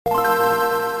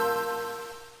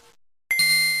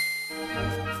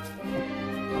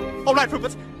right,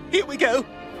 Rupert. Here we go.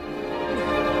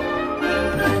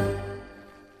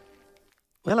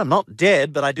 Well, I'm not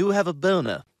dead, but I do have a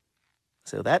boner.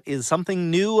 So that is something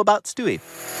new about Stewie.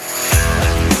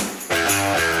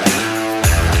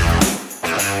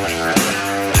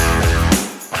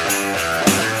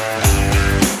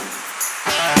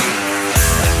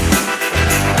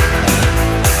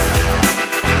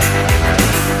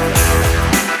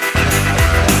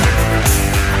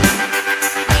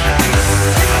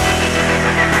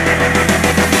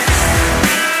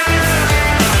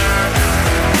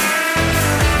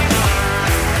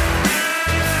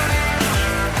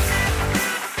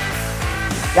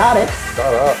 Got it.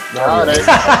 Shut up. Got it.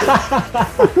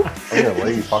 I'm going to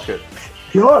leave. Fuck it.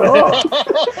 Shut up.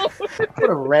 What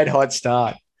a red hot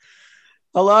start.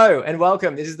 Hello and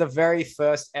welcome. This is the very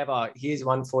first ever Here's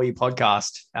One For You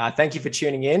podcast. Thank you for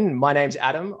tuning in. My name's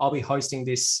Adam. I'll be hosting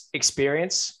this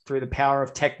experience through the power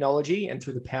of technology and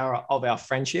through the power of our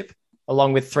friendship,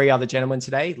 along with three other gentlemen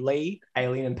today, Lee,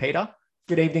 Aileen, and Peter.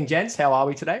 Good evening, gents. How are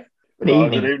we today? Good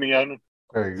evening. Good evening, Adam.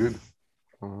 Very good.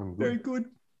 Very good.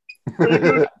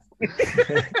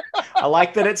 I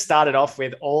like that it started off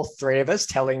with all three of us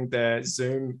telling the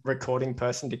Zoom recording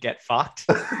person to get fucked.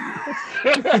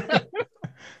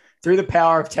 Through the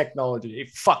power of technology.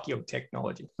 Fuck your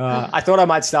technology. I thought I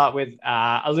might start with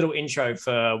a little intro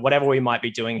for whatever we might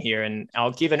be doing here. And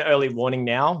I'll give an early warning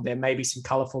now. There may be some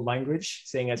colorful language,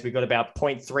 seeing as we got about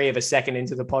 0.3 of a second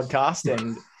into the podcast.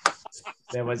 And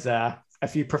there was a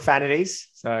few profanities.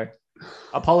 So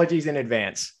apologies in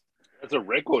advance. That's a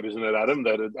record, isn't it, Adam,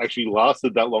 that it actually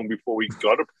lasted that long before we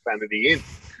got a profanity in.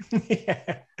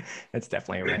 Yeah, it's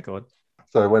definitely a record.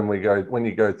 So when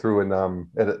you go through and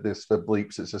edit this for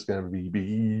bleeps, it's just going to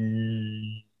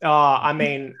be. Oh, I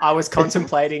mean, I was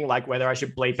contemplating like whether I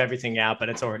should bleep everything out, but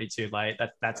it's already too late.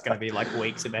 That's going to be like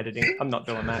weeks of editing. I'm not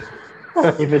doing that.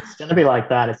 If it's going to be like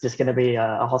that, it's just going to be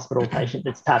a hospital patient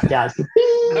that's tapped out.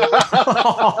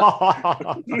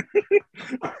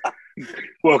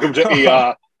 Welcome to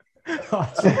ER.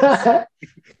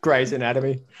 Grey's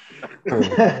Anatomy.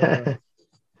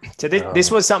 So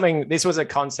this was a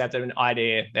concept and an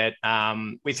idea that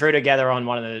we threw together on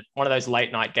one of those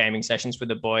late night gaming sessions with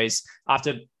the boys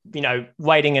after,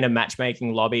 waiting in a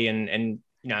matchmaking lobby and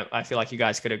I feel like you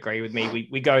guys could agree with me.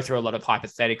 We go through a lot of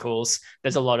hypotheticals.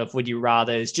 There's a lot of would you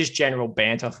rathers, just general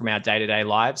banter from our day-to-day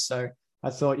lives. So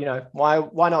I thought,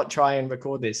 why not try and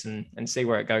record this and see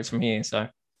where it goes from here. So,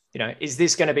 is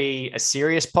this going to be a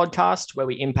serious podcast where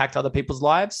we impact other people's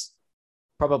lives?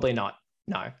 Probably not.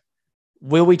 No.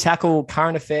 Will we tackle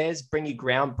current affairs, bring you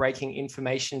groundbreaking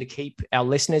information to keep our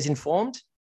listeners informed?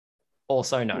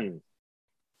 Also, no.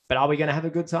 But are we going to have a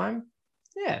good time?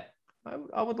 Yeah,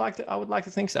 I would like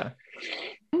to think so.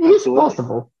 It's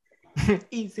possible.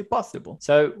 Is it possible?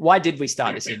 So why did we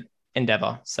start this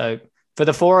endeavor? So for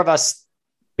the four of us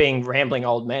being rambling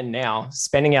old men now,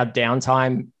 spending our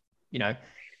downtime,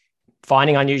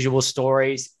 finding unusual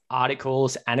stories,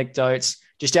 articles, anecdotes,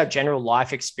 just our general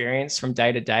life experience from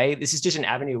day to day. This is just an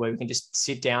avenue where we can just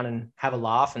sit down and have a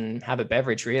laugh and have a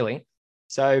beverage, really.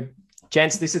 So,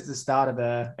 gents, this is the start of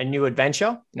a new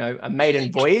adventure, a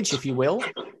maiden voyage, if you will.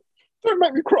 Don't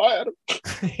make me cry, Adam.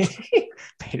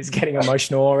 Peter's getting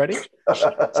emotional already.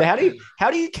 So how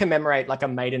do you commemorate like a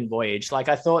maiden voyage? Like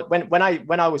I thought when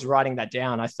I was writing that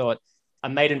down, I thought a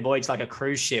maiden voyage like a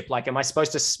cruise ship. Like, am I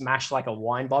supposed to smash like a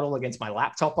wine bottle against my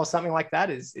laptop or something like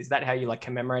that? Is that how you like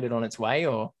commemorate it on its way?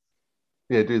 Or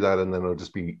Yeah, do that, and then it'll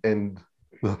just be end.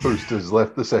 The host has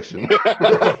left the session.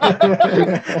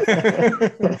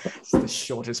 It's the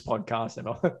shortest podcast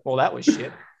ever. Well, that was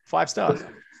shit. 5 stars.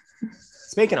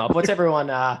 Speaking of, what's everyone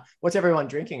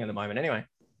drinking at the moment anyway?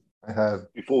 I have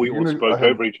Before we all spoke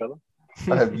over each other.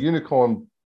 I have unicorn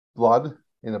blood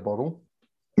in a bottle.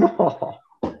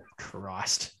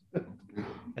 Christ.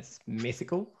 That's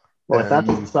mythical. Well, if that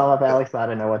doesn't sell up Alex, I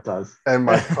don't know what does. And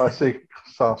my classic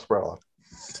sarsaparilla.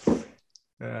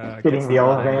 Fitting the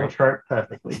old man trope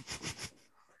perfectly.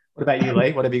 What about you,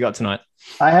 Lee? What have you got tonight?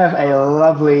 I have a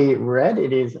lovely red.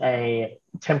 It is a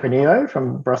Tempranillo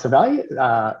from Barossa Valley,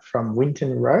 from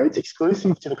Winton Roads,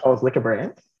 exclusive to the Coles Liquor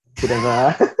brand. Bit of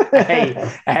a...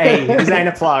 hey, this ain't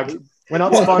a plug. We're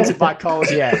not sponsored by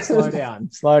Coles yet. Slow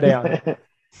down.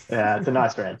 Yeah, it's a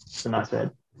nice red.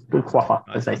 Good quaffer,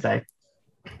 as they say.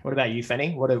 What about you,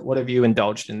 Fenny? What have you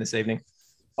indulged in this evening?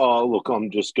 Oh, look, I'm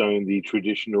just going the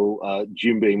traditional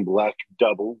Jim Beam Black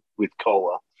double with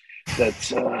cola. That's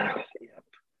Do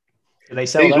they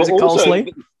sell those at Coles,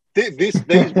 Lee? These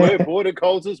were bought at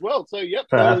Coles as well. So, yep,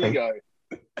 there you go.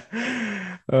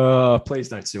 Oh, please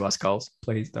don't sue us, Coles.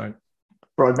 Please don't.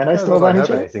 Broadmeadow I still don't by any have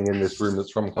chance? anything in this room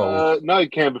that's from Coles. No,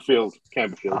 Camberfield.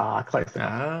 Ah, close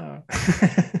enough.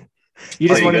 You just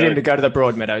There you wanted go. him to go to the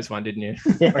Broadmeadows one, didn't you?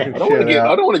 I Yeah. can I don't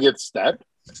shout out. want to get stabbed.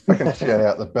 I can shout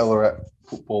out the Ballarat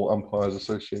Football Umpires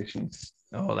Association.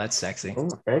 Oh, that's sexy. Oh,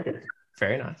 very good.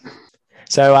 Very nice.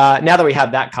 So now that we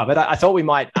have that covered, I thought we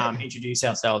might introduce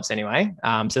ourselves anyway.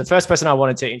 So the first person I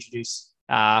wanted to introduce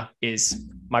is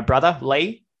my brother,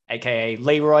 Lee, aka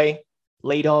Leroy,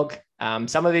 Lee Dog.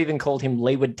 Some have even called him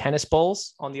Leeward Tennis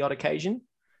Balls on the odd occasion.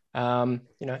 I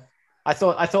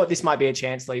thought this might be a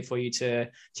chance, Lee, for you to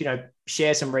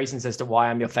share some reasons as to why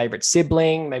I'm your favorite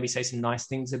sibling, maybe say some nice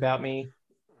things about me,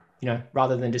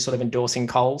 rather than just sort of endorsing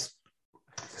Coles.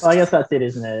 Well, I guess that's it,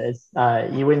 isn't it? It's,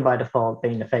 you win by default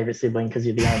being the favorite sibling because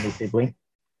you're the only sibling.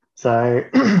 So,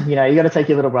 you got to take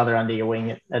your little brother under your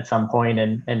wing at some point,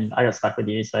 and I got stuck with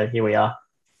you, so here we are.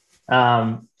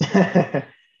 I'd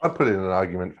put in an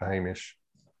argument for Hamish.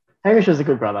 Hamish was a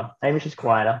good brother. Hamish is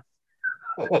quieter.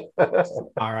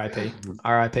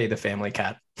 R.I.P. the family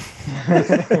cat.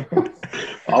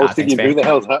 I was thinking who the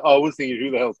hell's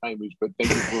Hamish, but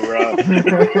thank you for.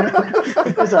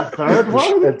 There's a third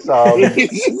one. It's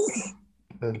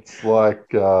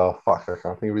like fuck, I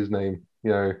can't think of his name.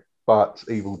 Bart's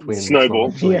evil twin.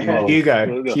 Snowball. Yeah.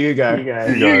 Hugo.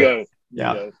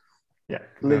 Yeah.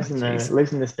 Lives in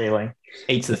the ceiling.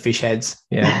 Eats the fish heads.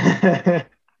 Yeah.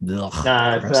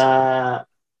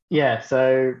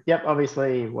 So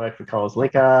obviously work for Coles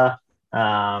Liquor,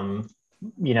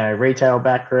 retail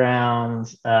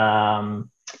background,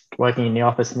 working in the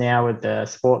office now with the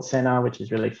sports center, which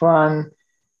is really fun.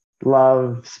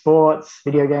 Love sports,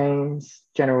 video games,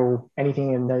 general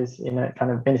anything in that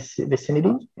kind of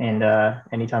vicinity. And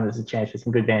anytime there's a chance for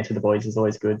some good banter with the boys is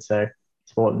always good. So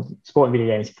sport and video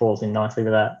games falls in nicely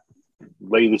with that.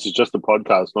 Lee, this is just a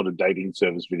podcast, not a dating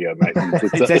service video, mate.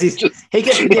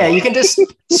 You can just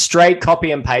straight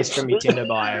copy and paste from your Tinder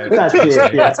bio. That's it. Yeah.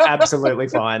 That's absolutely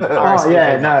fine. So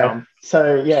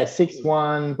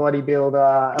 6'1",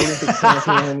 bodybuilder, Olympic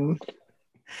champion.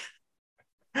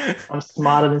 I'm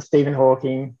smarter than Stephen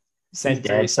Hawking. Send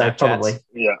dead, so probably.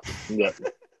 Yeah.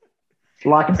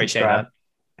 Like and Appreciate subscribe.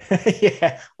 that.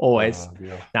 Yeah, always.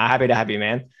 Happy to have you,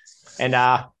 man. And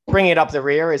bringing it up the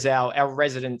rear is our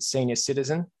resident senior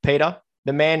citizen, Peter,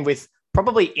 the man with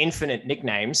probably infinite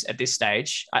nicknames at this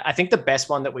stage. I think the best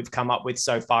one that we've come up with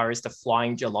so far is the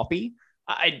Flying Jalopy.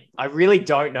 I really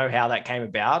don't know how that came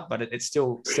about, but it's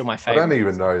still my favorite. I don't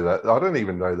even know that. I don't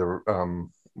even know the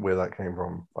where that came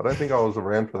from. I don't think I was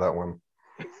around for that one.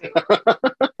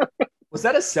 Was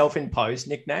that a self-imposed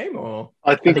nickname, or?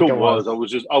 I think it was. I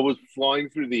was flying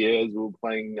through the air as we were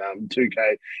playing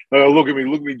 2K. Look at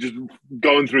me, just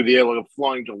going through the air like a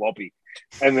flying jalopy,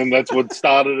 and then that's what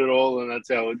started it all, and that's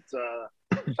how it's.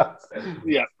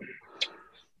 Yeah.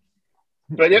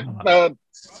 But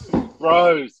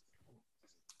Rose,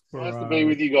 nice to be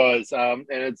with you guys, and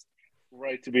it's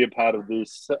great to be a part of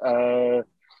this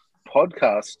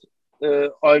podcast.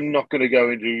 I'm not going to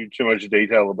go into too much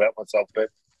detail about myself, but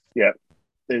yeah.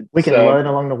 We can learn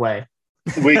along the way.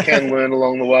 We can learn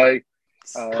along the way.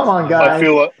 Come on, guys. I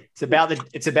feel like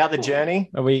it's about the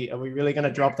journey. Are we really going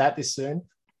to drop that this soon?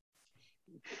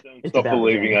 Don't stop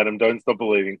believing, Adam. Don't stop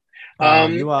believing.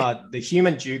 You are the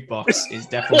human jukebox is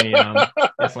definitely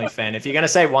definitely fan. If you're going to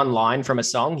say one line from a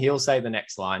song, he'll say the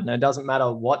next line. No, it doesn't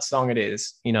matter what song it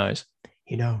is. He knows. Yeah.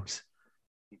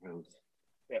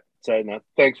 So no,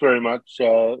 thanks very much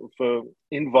for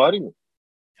inviting me.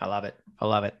 I love it.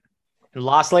 And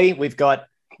lastly, we've got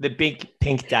the big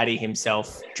pink daddy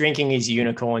himself drinking his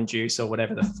unicorn juice or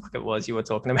whatever the fuck it was you were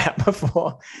talking about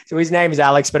before. So his name is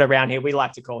Alex, but around here we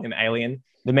like to call him Alien,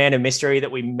 the man of mystery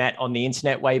that we met on the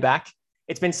internet way back.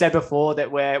 It's been said before that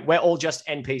we're all just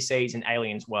NPCs in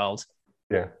Alien's world.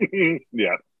 Yeah.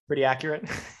 Yeah. Pretty accurate.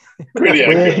 Pretty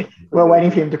accurate. We're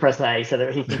waiting for him to press A so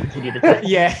that he can continue to take.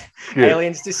 Yeah.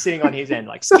 Alien's just sitting on his end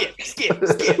like skip.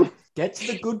 Get to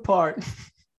the good part.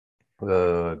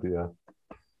 Oh dear.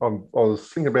 I was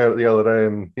thinking about it the other day,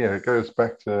 and it goes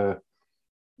back to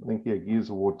I think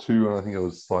Gears of War 2, and I think it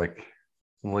was like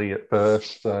Lee at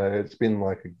first. It's been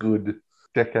like a good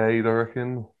decade, I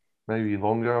reckon, maybe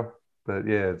longer. But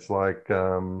it's like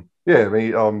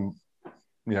me. I'm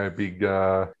big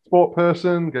sport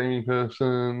person, gaming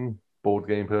person, board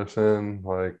game person.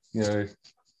 Like for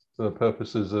the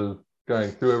purposes of going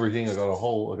through everything, I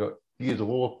got Gears of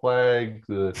War flag,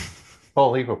 the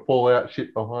whole heap of Fallout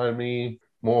shit behind me.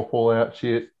 More Fallout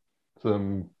shit,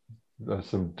 some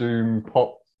Doom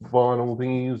pop vinyl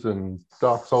thingies, and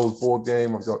Dark Souls board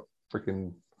game. I've got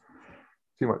freaking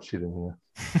too much shit in here.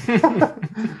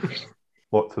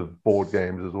 Lots of board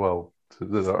games as well.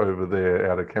 that are over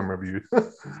there out of camera view.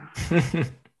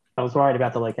 I was worried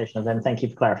about the location of them. Thank you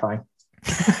for clarifying.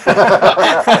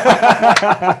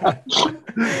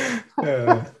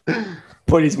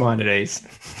 Put his mind at ease.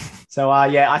 So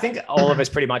I think all of us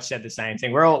pretty much said the same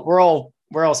thing. We're all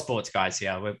sports guys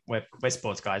here. We're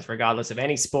sports guys, regardless of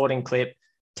any sporting clip,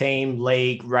 team,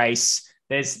 league, race.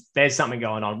 There's something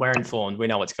going on. We're informed. We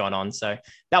know what's going on. So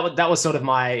that was sort of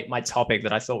my topic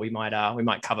that I thought we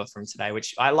might cover from today,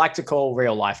 which I like to call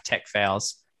real life tech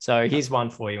fails. So here's one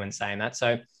for you in saying that.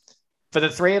 So for the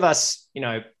three of us,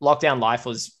 lockdown life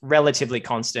was relatively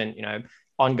constant,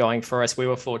 ongoing for us. We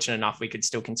were fortunate enough we could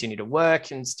still continue to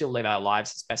work and still live our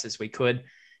lives as best as we could.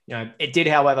 It did,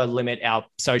 however, limit our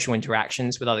social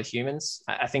interactions with other humans.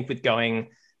 I think with going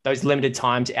those limited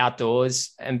times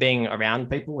outdoors and being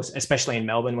around people, especially in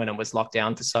Melbourne when it was locked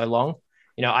down for so long,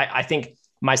 I think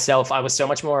myself, I was so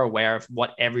much more aware of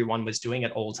what everyone was doing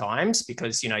at all times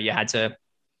because, you had to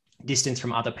distance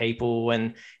from other people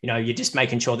and, you're just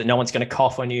making sure that no one's going to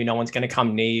cough on you, no one's going to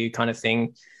come near you kind of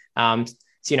thing. So,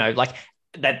 like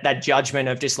that judgment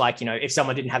of just like, if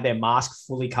someone didn't have their mask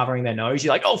fully covering their nose,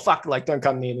 you're like, oh, fuck, like don't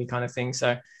come near me kind of thing.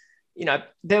 So,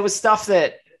 there was stuff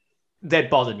that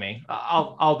bothered me.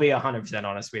 I'll be 100%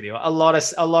 honest with you. A lot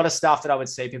of stuff that I would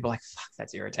see people like, fuck,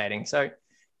 that's irritating. So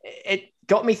it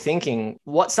got me thinking,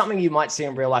 what's something you might see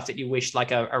in real life that you wish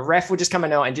like a ref would just come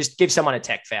in and just give someone a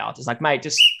tech foul? Just like, mate,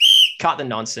 just cut the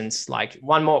nonsense. Like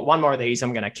one more of these,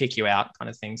 I'm going to kick you out kind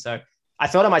of thing. So I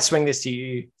thought I might swing this to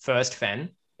you first, Fen,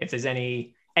 if there's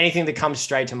anything that comes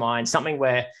straight to mind, something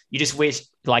where you just wish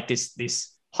like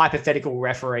this hypothetical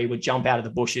referee would jump out of the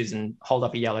bushes and hold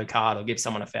up a yellow card or give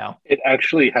someone a foul. It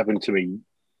actually happened to me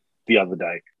the other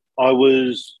day. I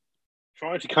was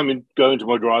trying to go into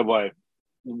my driveway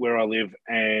where I live,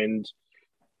 and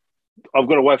I've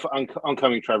got to wait for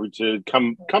oncoming traffic to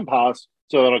come past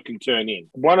so that I can turn in.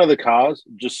 One of the cars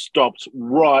just stopped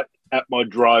right at my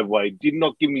driveway, did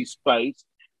not give me space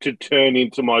to turn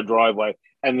into my driveway,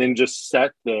 and then just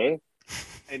sat there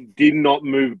and did not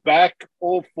move back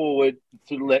or forward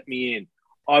to let me in.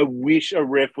 I wish a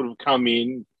ref would have come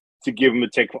in to give him a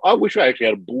tech. I wish I actually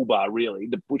had a bull bar, really,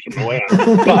 to push him around.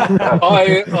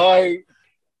 I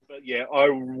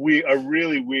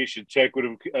really wish a tech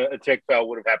foul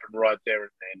would have happened right there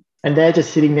and then. And they're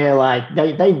just sitting there like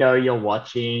they know you're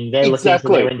watching. They're looking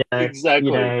through the window.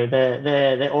 Exactly.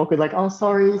 They're awkward. Like, oh,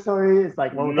 sorry. It's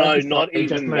like, well, no, not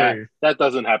even that. That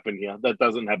doesn't happen here.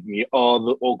 Oh,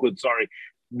 the awkward. Sorry.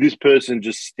 This person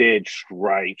just stared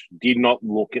straight, did not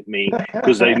look at me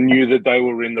because they knew that they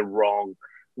were in the wrong.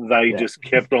 They just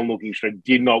kept on looking straight.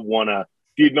 Did not want to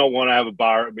have a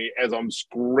bar at me as I'm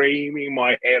screaming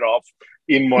my head off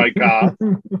in my car.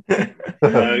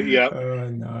 Yeah. Oh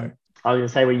no. I was going to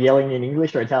say, we're yelling in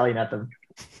English or Italian at them.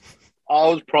 I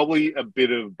was probably a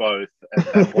bit of both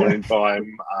at that point in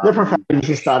time. The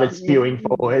profanity started spewing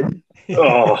forward.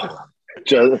 Oh,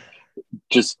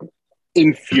 just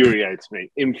infuriates me.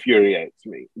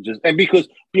 And because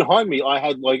behind me, I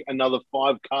had like another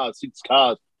 6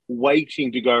 cars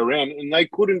waiting to go around, and they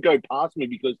couldn't go past me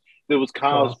because there was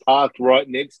cars parked right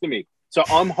next to me. So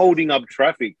I'm holding up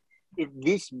traffic. If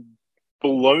this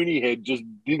baloney head just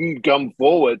didn't come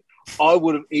forward, I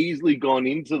would have easily gone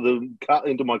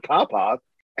into my car park,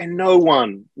 and no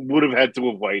one would have had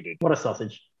to have waited. What a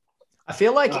sausage. I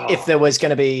feel like if there was going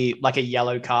to be like a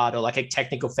yellow card or like a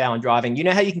technical foul in driving, you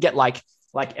know how you can get like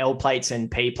L plates and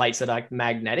P plates that are like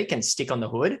magnetic and stick on the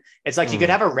hood? It's like you could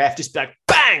have a ref just be like,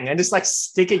 bang, and just like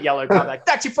stick a yellow card, like,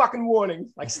 that's your fucking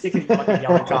warning. Like stick like a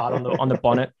yellow card on the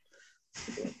bonnet.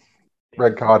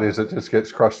 Red card is it just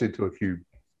gets crushed into a cube.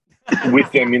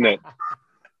 With them in it.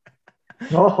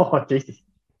 Oh, Jesus.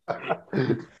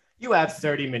 You have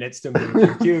 30 minutes to move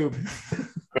your cube.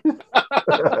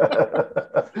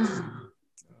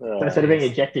 So instead of being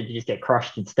ejected, you just get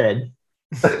crushed instead.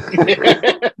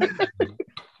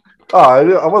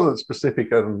 I wasn't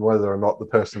specific on whether or not the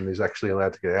person is actually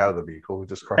allowed to get out of the vehicle.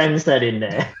 Just crush. Ben said in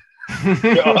there.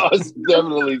 I was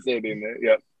definitely said in there.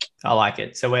 Yeah. I like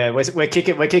it. So we're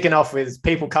kicking off with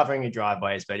people covering your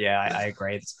driveways, but yeah, I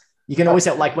agree. You can always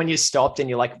have, like when you're stopped and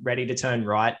you're like ready to turn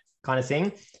right kind of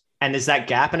thing, and there's that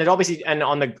gap, and it obviously, and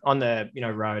on the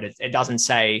road, it doesn't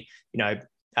say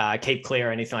keep clear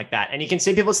or anything like that, and you can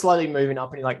see people slowly moving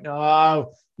up, and you're like,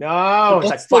 no, it's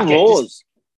like, fuck it. Laws.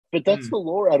 But that's the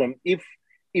law, Adam. If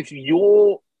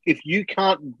you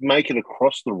can't make it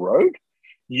across the road,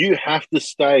 you have to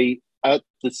stay at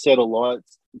the set of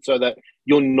lights so that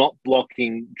you're not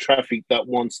blocking traffic that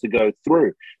wants to go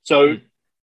through. So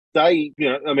they,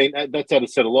 that's at a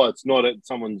set of lights, not at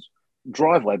someone's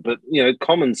driveway. But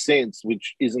common sense,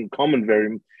 which isn't common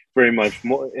very much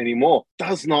more anymore.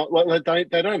 Does not like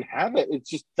they don't have it. It's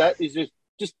just that is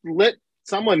just let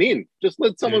someone in. Just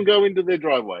let someone go into their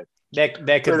driveway.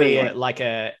 There could be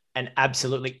an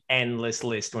absolutely endless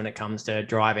list when it comes to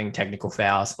driving technical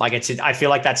fouls. Like I feel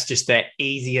like that's just the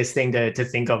easiest thing to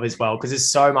think of as well, because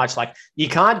there's so much. Like you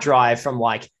can't drive from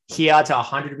like here to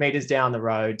 100 meters down the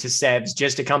road to Seb's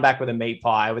just to come back with a meat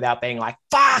pie without being like,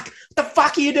 fuck, what the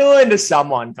fuck are you doing to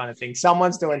someone kind of thing.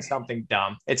 Someone's doing something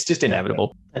dumb. It's just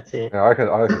inevitable. That's it. Yeah, I can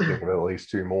think of at least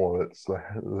two more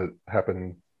that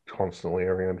happen constantly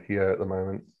around here at the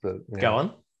moment. But yeah. Go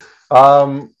on.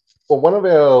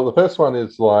 Well, the first one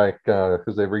is like,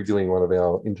 because they're redoing one of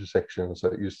our intersections. So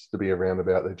it used to be a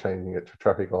roundabout. They're changing it to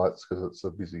traffic lights because it's a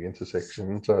busy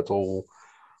intersection. So it's all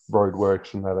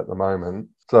roadworks and that at the moment.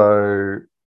 So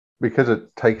because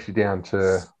it takes you down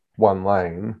to one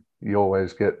lane, you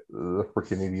always get the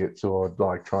freaking idiots who are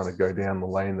like trying to go down the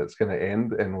lane that's going to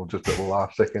end and will just at the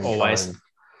last second. Always.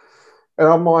 And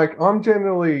I'm like, I'm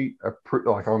generally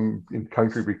I'm in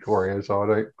country Victoria, so I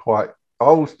don't quite.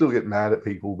 I'll still get mad at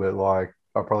people, but like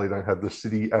I probably don't have the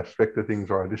city aspect of things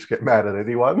where I just get mad at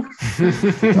anyone. There's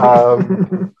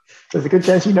a good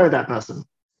chance you know that person.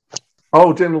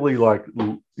 I'll generally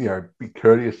be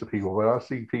courteous to people. When I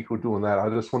see people doing that, I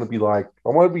just want to be like, I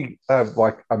want to have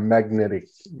like a magnet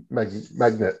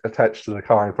attached to the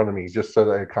car in front of me just so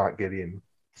they can't get in.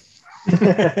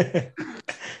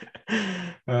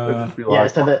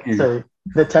 So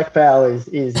the tech foul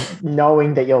is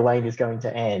knowing that your lane is going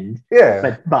to end,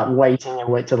 but waiting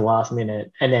and wait to the last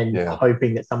minute and then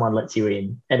hoping that someone lets you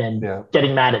in and then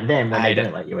getting mad at them when they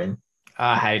don't let you in.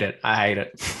 I hate it.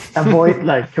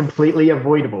 Completely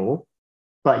avoidable,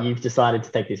 but you've decided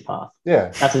to take this path. Yeah,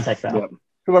 that's a tech foul. Yeah.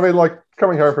 Because I mean, like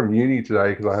coming home from uni today,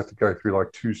 because I had to go through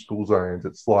like 2 school zones.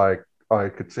 It's like I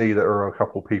could see that there were a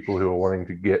couple of people who were wanting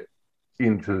to get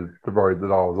into the road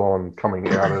that I was on coming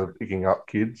out of picking up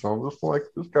kids. So I'm just like,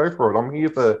 just go for it. I'm here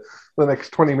for the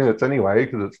next 20 minutes anyway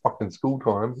because it's fucking school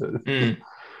time. You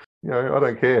know, I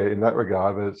don't care in that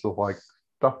regard, but it's sort of like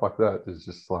stuff like that is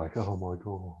just like, oh my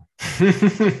god.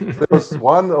 There was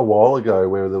one a while ago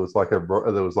where there was like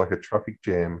a traffic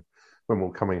jam when we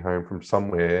were coming home from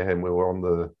somewhere and we were on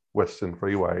the Western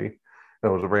Freeway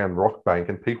and it was around Rockbank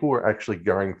and people were actually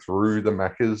going through the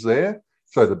Maccas there.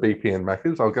 So the BPN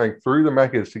Maccas, I was going through the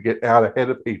Maccas to get out ahead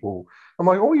of people. I'm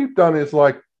like, all you've done is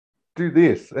like do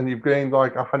this, and you've gained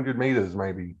like 100 meters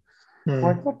maybe.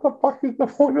 Like, what the fuck is the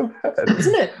point of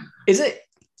that? Is it?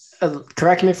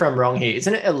 Correct me if I'm wrong here.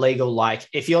 Isn't it illegal? Like,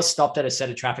 if you're stopped at a set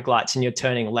of traffic lights and you're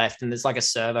turning left, and there's like a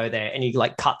servo there, and you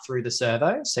like cut through the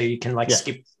servo, so you can like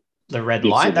skip the red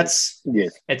light.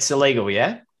 It's illegal,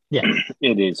 yeah. Yeah,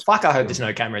 it is. Fuck, I hope there's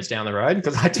no cameras down the road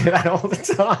because I do that all the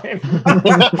time.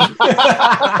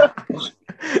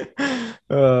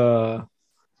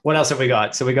 What else have we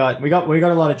got? So we got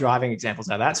a lot of driving examples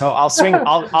of that. So I'll swing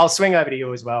over to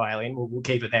you as well, Aileen. We'll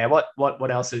keep it there. What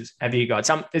else have you got?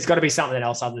 There's got to be something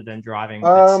else other than driving.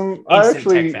 There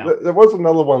was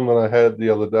another one that I had the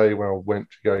other day when I went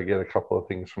to go get a couple of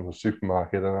things from the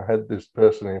supermarket, and I had this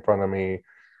person in front of me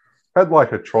had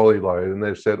like a trolley load, and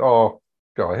they said, "Oh,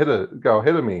 go ahead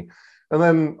of me," and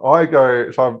then I go.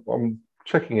 So I'm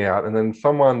checking out, and then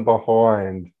someone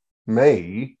behind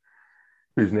me,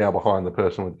 who's now behind the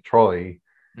person with the trolley,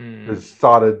 has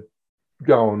started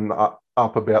going up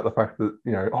about the fact that,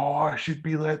 you know, I should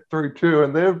be let through too.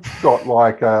 And they've got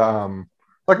like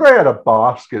like they had a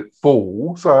basket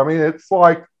full. So, I mean, it's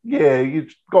like, yeah,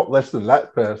 you've got less than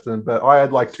that person, but I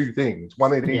had like 2 things,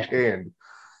 one in each hand.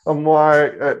 I'm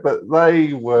like, but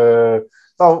they were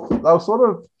sort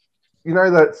of, you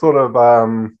know, that sort of,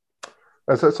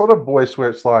 it's that sort of voice where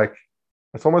it's like,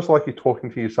 it's almost like you're talking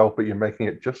to yourself, but you're making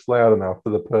it just loud enough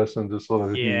for the person to sort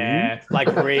of hear. Like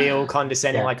real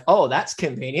condescending, like, oh, that's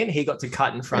convenient. He got to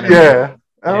cut in front of me.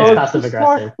 Passive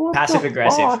aggressive. Like, passive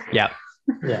aggressive. Yeah.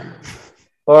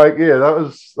 Like,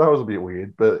 that was a bit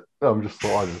weird, but I just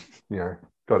got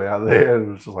out there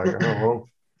and was just like, oh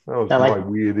well, that was my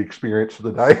weird experience for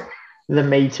the day. The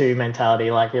Me Too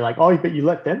mentality, like you're like, oh, but you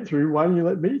let them through. Why don't you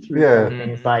let me through? Yeah,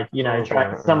 it's like, you know,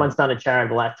 someone's done a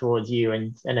charitable act towards you,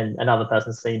 and then another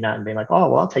person's seen that and being like, oh,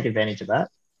 well, I'll take advantage of that.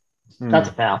 That's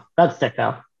a foul. That's a tech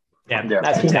foul. Yeah,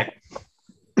 that's a tech.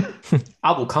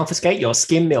 I will confiscate your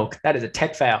skim milk. That is a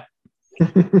tech foul.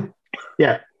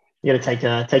 Yeah, you got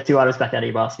to take 2 items back out of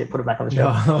your basket, put it back on the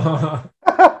shelf.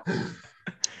 That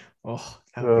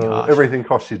would be harsh. Everything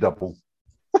costs you double.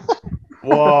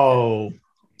 Whoa.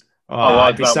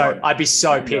 I'd be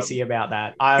so pissy about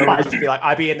that. I'd be like,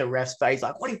 I'd be in the ref's face,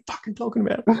 like, what are you fucking talking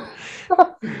about? That's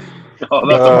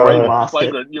a great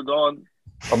basket. You're gone.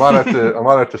 I might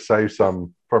have to save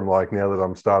some from like now that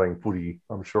I'm starting footy.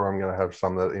 I'm sure I'm going to have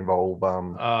some that involve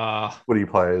footy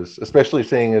players, especially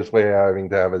seeing as we're having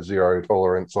to have a zero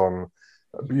tolerance on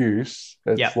abuse.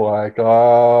 It's like,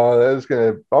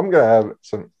 I'm gonna have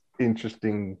some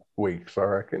interesting weeks, I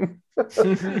reckon.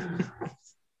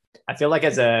 I feel like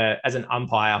as an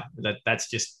umpire, that's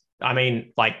just, I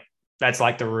mean, like that's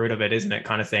like the root of it, isn't it?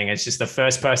 Kind of thing. It's just the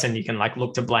first person you can like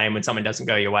look to blame when something doesn't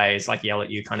go your way is like yell at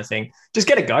you, kind of thing. Just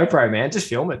get a GoPro, man. Just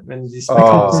film it and just make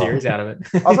a whole series out of it.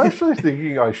 I was actually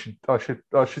thinking I should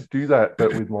do that,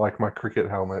 but with like my cricket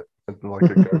helmet and like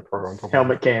a GoPro on top.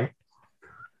 Helmet cam.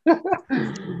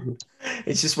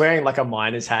 It's just wearing like a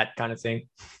miner's hat, kind of thing.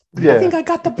 Yeah. I think I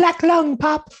got the black lung,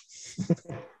 Pop.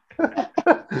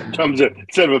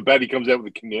 Instead of a bat, he comes out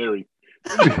with a canary.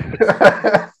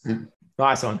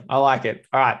 Nice one. I like it.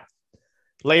 All right.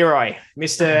 Leroy,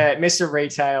 Mr.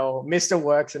 Retail, Mr.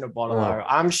 Works in a bottle.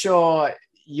 I'm sure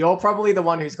you're probably the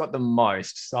one who's got the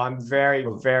most. So I'm very,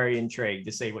 very intrigued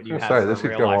to see what you have. So this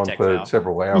could go on for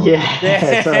several hours.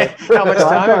 Yeah. So, how much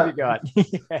time have you got?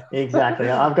 Exactly.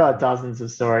 I've got dozens of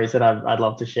stories that I'd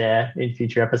love to share in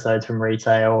future episodes from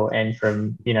retail and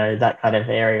from, that kind of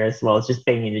area, as well as just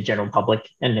being in the general public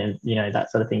and then, that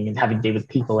sort of thing and having to deal with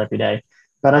people every day.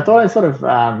 But I thought I'd sort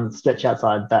of stretch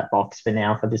outside that box for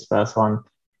now for this first one.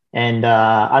 And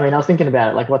I was thinking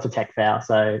about it, like, what's a tech foul?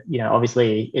 So,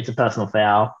 obviously it's a personal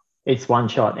foul. It's one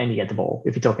shot and you get the ball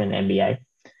if you're talking NBA.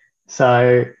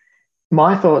 So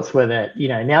my thoughts were that,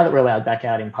 now that we're allowed back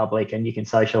out in public and you can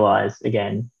socialize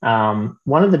again,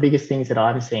 one of the biggest things that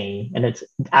I'm seeing, and it's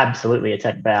absolutely a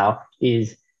tech foul,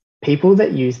 is people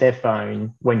that use their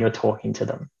phone when you're talking to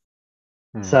them.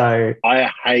 So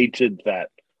I hated that.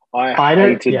 I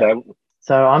hated that.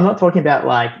 So I'm not talking about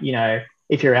like,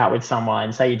 if you're out with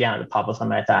someone, say you're down at the pub or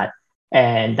something like that,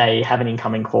 and they have an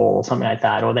incoming call or something like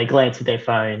that, or they glance at their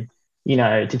phone,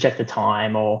 to check the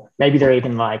time, or maybe they're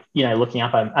even like, looking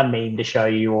up a meme to show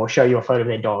you or show you a photo of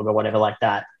their dog or whatever like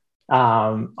that.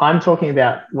 I'm talking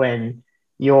about when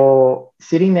you're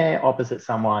sitting there opposite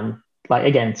someone, like,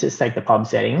 again, just take the pub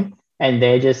setting, and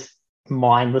they're just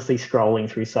mindlessly scrolling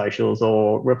through socials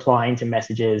or replying to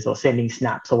messages or sending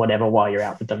snaps or whatever while you're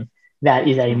out with them. That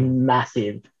is a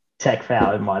massive tech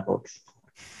foul in my books.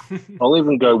 I'll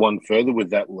even go one further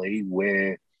with that, Lee,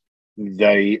 where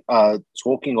they are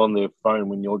talking on their phone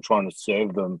when you're trying to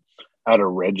serve them at a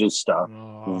register.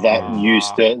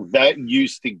 That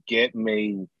used to get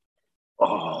me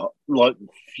like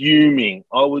fuming.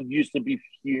 I used to be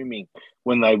fuming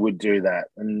when they would do that,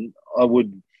 and I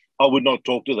would not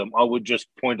talk to them. I would just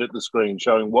point at the screen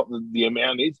showing what the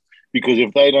amount is, because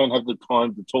if they don't have the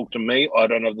time to talk to me, I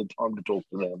don't have the time to talk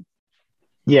to them.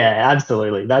 Yeah,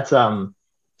 absolutely. That's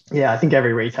I think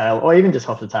every retail or even just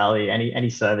hospitality, any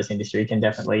service industry can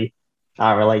definitely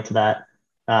relate to that.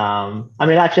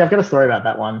 Actually, I've got a story about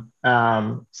that one.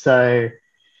 So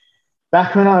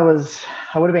back when I would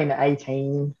have been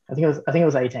 18. I think it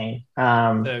was 18. It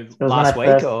was last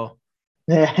week or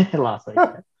last week.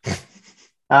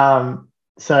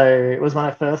 So it was when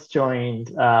I first joined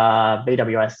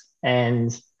BWS,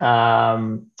 and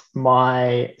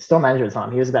my store manager at the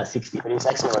time, he was about 60, but he was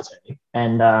ex-military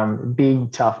and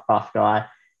big, tough, buff guy,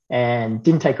 and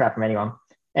didn't take crap from anyone.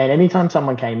 And anytime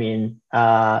someone came in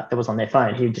that was on their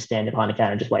phone, he would just stand behind the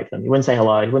counter and just wait for them. He wouldn't say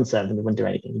hello, he wouldn't serve them, he wouldn't do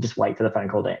anything. He'd just wait for the phone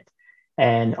call to end.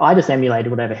 And I just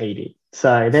emulated whatever he did.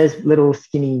 So there's little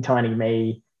skinny, tiny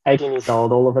me, 18 years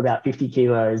old, all of about 50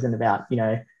 kilos and about,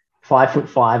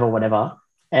 5'5" or whatever.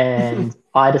 And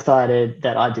I decided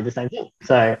that I'd do the same thing.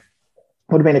 So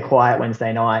would have been a quiet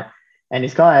Wednesday night, and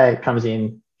this guy comes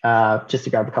in just to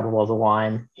grab a couple of bottles of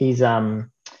wine. He's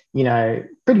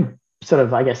pretty sort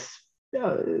of, I guess,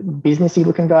 businessy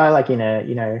looking guy, like in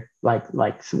a like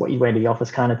what you wear to the office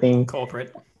kind of thing.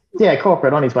 Corporate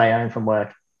on his way home from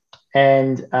work.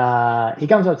 And he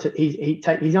comes up to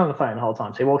he's on the phone the whole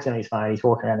time. So he walks in on his phone, he's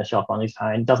walking around the shop on his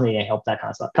phone, doesn't need any help, that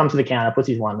kind of stuff. Comes to the counter, puts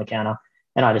his wine on the counter,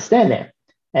 and I just stand there.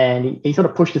 And he sort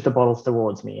of pushes the bottles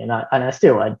towards me, and I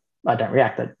don't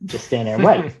react. I just stand there and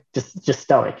wait, just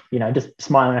stoic, just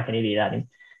smiling like an idiot at him.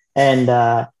 And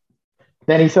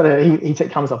then he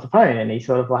comes off the phone and he's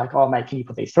sort of like, "Oh, mate, can you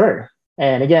put these through?"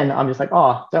 And again, I'm just like,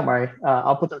 "Oh, don't worry,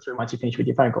 I'll put them through once you finish with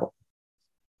your phone call."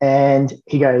 And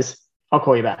he goes, "I'll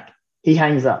call you back." He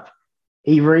hangs up.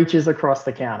 He reaches across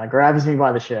the counter, grabs me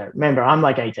by the shirt. Remember, I'm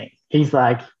like 18. He's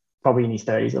like probably in his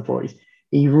 30s or 40s.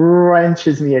 He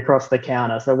wrenches me across the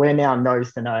counter. So we're now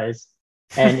nose to nose.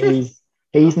 And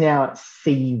he's now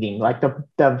seething. Like the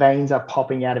veins are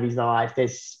popping out of his eyes.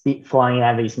 There's spit flying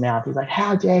out of his mouth. He's like,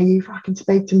 "How dare you fucking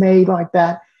speak to me like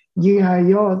that?"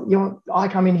 I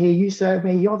come in here, you serve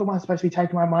me, you're the one supposed to be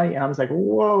taking my money. And I was like,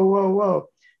 whoa, whoa, whoa.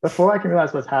 Before I can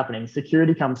realize what's happening,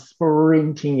 security comes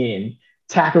sprinting in,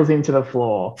 tackles him to the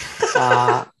floor.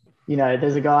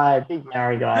 There's a guy, a big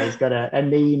Maori guy, he's got a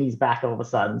knee in his back all of a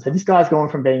sudden. So this guy's gone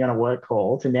from being on a work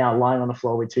call to now lying on the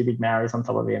floor with two big Maoris on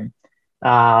top of him.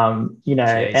 And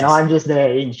I'm just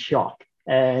there in shock.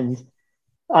 And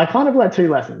I kind of learned two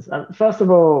lessons. First of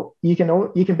all, you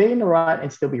can be in the right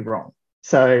and still be wrong.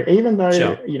 So even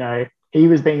though, he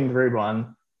was being the rude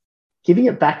one, giving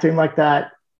it back to him like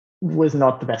that was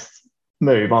not the best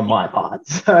move on my part.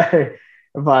 So,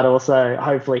 but also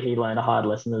hopefully he learned a hard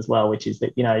lesson as well, which is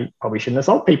that, you probably shouldn't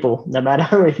assault people no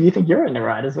matter if you think you're in the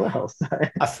right as well. So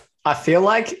I feel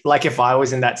like if I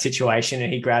was in that situation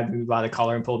and he grabbed me by the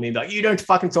collar and pulled me like, you don't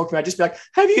fucking talk to me, I'd just be like,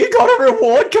 have you got a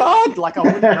reward card? Like I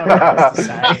wouldn't know what else to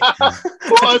say. I'd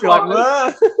just be like,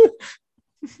 whoa.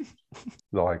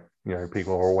 Like,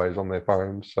 people are always on their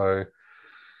phones, so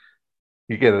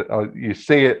you get it, you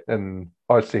see it, and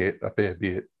I see it a fair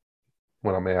bit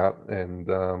when I'm out, and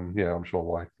I'm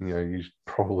sure you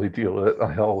probably deal with it a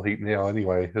whole heap now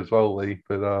anyway as well, Lee.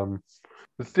 But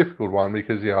it's a difficult one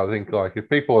because I think if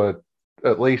people are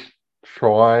at least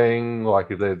trying,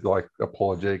 if they're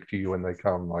apologetic to you when they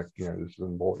come, this is an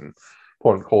important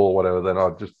call or whatever, then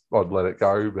I'd let it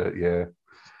go. But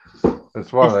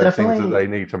it's one of those things that they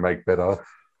need to make better.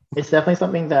 It's definitely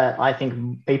something that I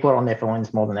think people are on their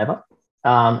phones more than ever.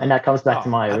 And that comes back to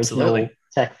my original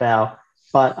tech foul.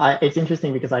 But it's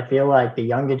interesting because I feel like the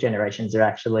younger generations are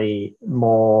actually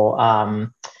more,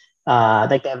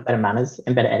 they have better manners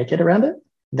and better etiquette around it.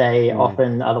 They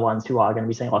often are the ones who are going to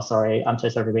be saying, oh, sorry, I'm so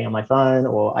sorry for being on my phone,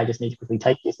 or I just need to quickly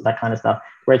take this, that kind of stuff.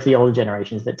 Where it's the older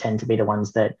generations that tend to be the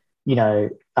ones that,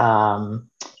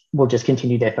 will just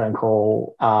continue their phone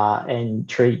call and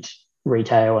treat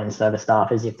retail and service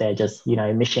staff as if they're just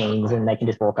machines and they can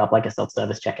just walk up like a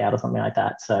self-service checkout or something like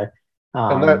that. So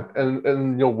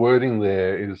and your wording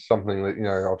there is something that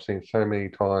I've seen so many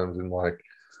times in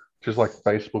just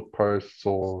Facebook posts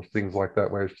or things like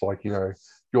that, where it's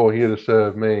you're here to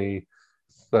serve me,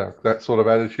 that sort of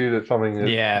attitude. It's something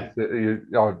that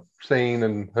I've seen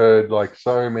and heard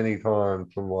so many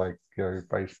times from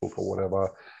Facebook or whatever,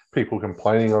 people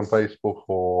complaining on Facebook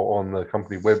or on the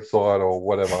company website or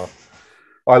whatever.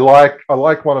 I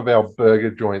like one of our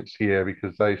burger joints here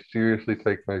because they seriously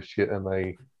take no shit, and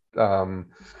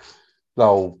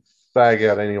they'll bag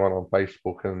out anyone on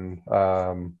Facebook.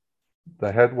 And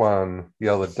they had one the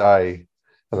other day,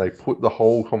 and they put the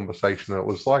whole conversation. It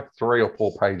was 3 or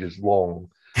 4 pages long.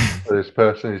 This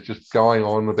person is just going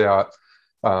on about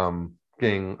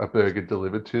getting a burger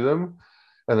delivered to them,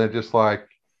 and they're just like,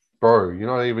 bro, you're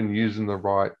not even using the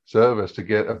right service to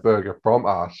get a burger from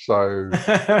us. So,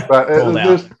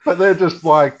 but they're just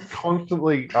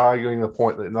constantly arguing the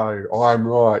point that no, I'm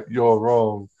right, you're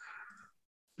wrong.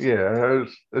 Yeah,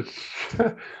 it's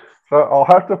so I'll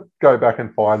have to go back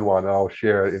and find one, and I'll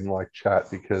share it in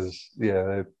chat because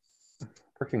they're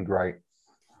freaking great.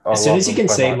 As soon as you can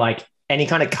see any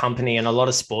kind of company, and a lot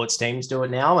of sports teams do it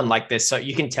now, and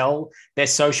you can tell their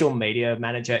social media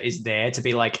manager is there to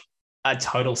be a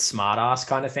total smart ass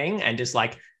kind of thing. And just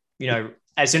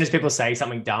as soon as people say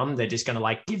something dumb, they're just going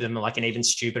to give them an even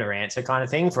stupider answer kind of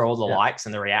thing for all the likes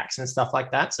and the reacts and stuff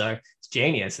like that. So it's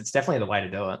genius. It's definitely the way to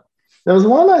do it. There was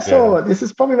one I saw, this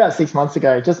is probably about 6 months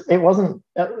ago. It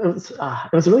was a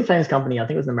really famous company. I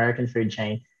think it was an American food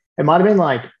chain. It might've been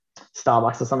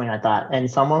Starbucks or something like that. And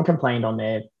someone complained on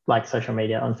their social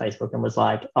media on Facebook and was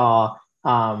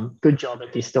good job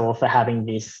at this store for having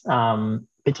this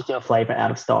particular flavor out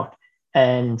of stock.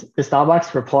 And the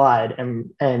Starbucks replied,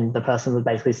 and the person was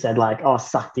basically said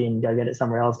sucked in, go get it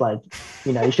somewhere else.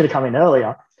 You should have come in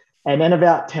earlier. And then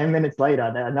about 10 minutes later,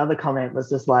 another comment was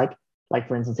just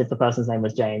for instance, if the person's name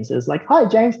was James, it was hi,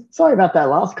 James, sorry about that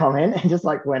last comment. And just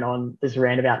went on this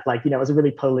rant about it was a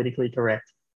really politically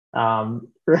correct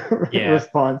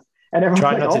response. And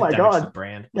everyone's oh my God, the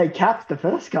brand. They capped the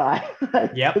first guy.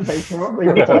 Yep. They probably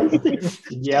replaced him.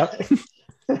 Yep.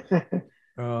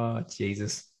 Oh,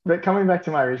 Jesus. But coming back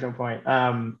to my original point,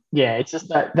 it's just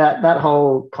that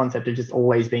whole concept of just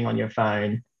always being on your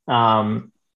phone.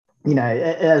 Take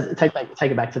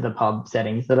it back to the pub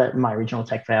settings. So that my original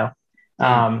tech fail.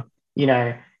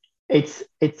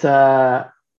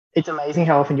 It's amazing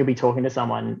how often you'll be talking to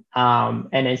someone, and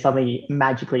then suddenly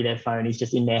magically their phone is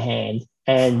just in their hand,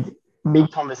 and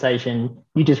mid conversation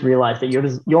you just realize that you're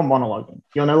monologuing.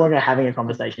 You're no longer having a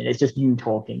conversation. It's just you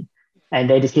talking, and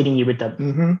they're just hitting you with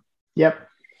the yep.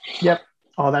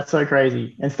 Oh, that's so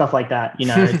crazy and stuff like that.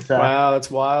 It's wow, that's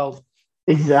wild.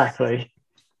 Exactly.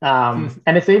 And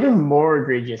it's even more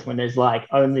egregious when there's like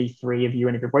only 3 of you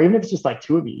in a group, or even if it's just like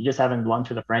 2 of you, you're just having lunch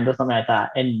with a friend or something like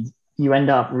that, and you end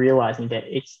up realizing that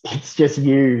it's just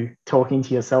you talking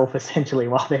to yourself essentially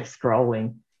while they're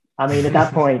scrolling. I mean, at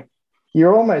that point,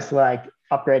 you're almost like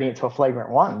upgrading it to a flagrant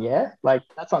 1, yeah? Like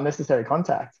that's unnecessary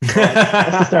contact. Like,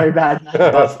 necessary bad.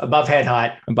 above head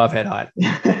height. Above head height.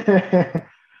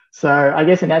 So I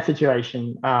guess in that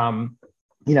situation,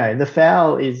 the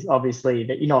foul is obviously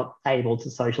that you're not able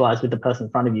to socialize with the person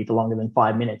in front of you for longer than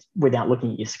 5 minutes without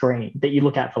looking at your screen that you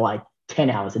look at for like 10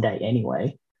 hours a day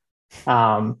anyway.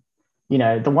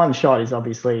 The one shot is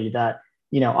obviously that,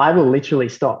 I will literally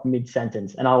stop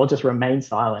mid-sentence and I will just remain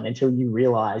silent until you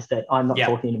realize that I'm not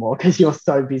talking anymore because you're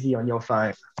so busy on your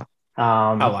phone.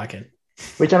 I like it.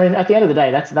 Which, I mean, at the end of the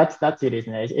day, that's it,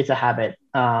 isn't it? It's a habit.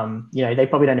 They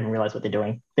probably don't even realize what they're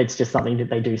doing. It's just something that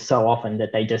they do so often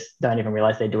that they just don't even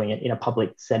realize they're doing it in a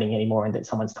public setting anymore and that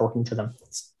someone's talking to them.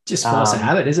 It's just force a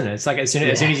habit, isn't it? It's like as soon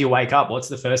as you wake up, what's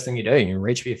the first thing you do? You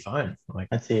reach for your phone. Like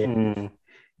that's it. I mean,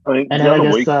 and I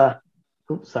guess,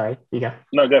 sorry, you go.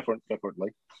 No, go for it, Lee.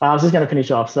 I was just going to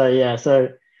finish off. So,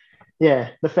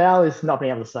 the foul is not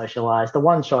being able to socialize. The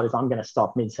one shot is I'm going to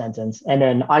stop mid-sentence. And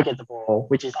then I get the ball,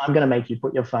 which is I'm going to make you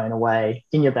put your phone away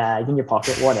in your bag, in your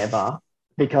pocket, whatever.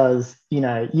 Because,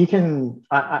 you can,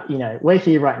 we're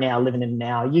here right now, living in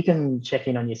now. You can check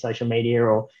in on your social media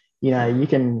or, you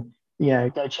can,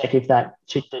 go check if that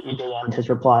chick that you DM'd has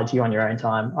replied to you on your own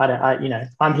time.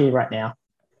 I'm here right now.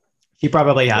 He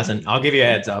probably hasn't. I'll give you a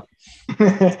heads up.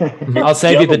 I'll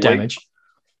save you the damage.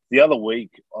 The other week,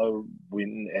 I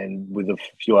went and with a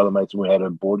few other mates, and we had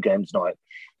a board games night.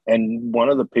 And one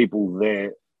of the people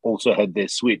there also had their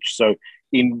Switch. So,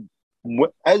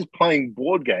 as playing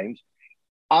board games,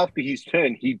 after his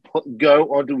turn, he'd go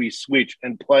onto his Switch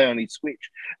and play on his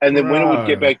Switch. And then when it would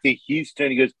get back to his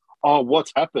turn, he goes, "Oh,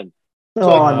 what's happened?" And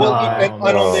I'm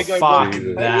there going, fuck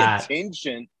pay that.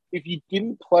 attention. If you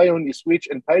didn't play on your Switch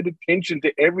and paid attention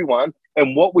to everyone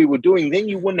and what we were doing, then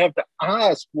you wouldn't have to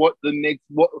ask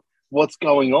what's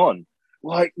going on.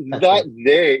 Like that's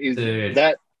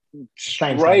that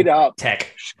straight up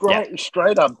tech.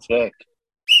 Straight up tech.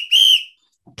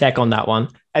 Tech on that one.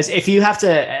 As if you have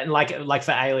to like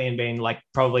for Alien being like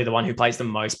probably the one who plays the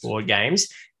most board games.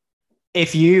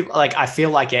 If you I feel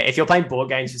like if you're playing board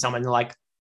games with someone like,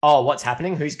 oh, what's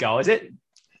happening? Whose go is it?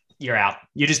 You're out.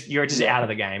 You're just out of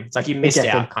the game. It's like you missed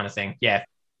out kind of thing. Yeah.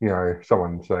 If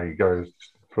someone say goes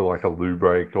for like a loo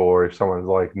break, or if someone's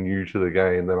like new to the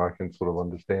game, then I can sort of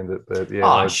understand it. But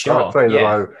I can't say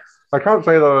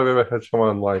that I've ever had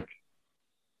someone like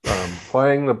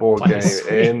playing the board game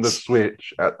and the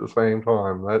Switch at the same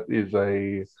time. That is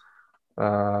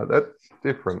that's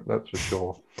different. That's for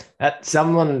sure. That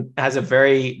someone has a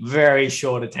very, very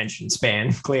short attention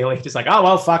span. Clearly, just like, oh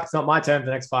well, fuck, it's not my turn for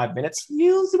the next 5 minutes.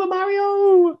 You Super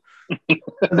Mario.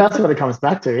 That's what it comes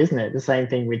back to, isn't it? The same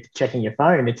thing with checking your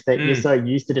phone. It's that you're so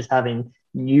used to just having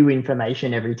new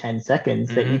information every 10 seconds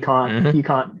that you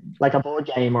can't, like a board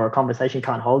game or a conversation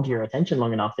can't hold your attention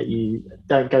long enough that you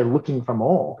don't go looking for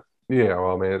more. Yeah,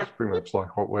 well, I mean, it's pretty much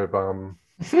like what we've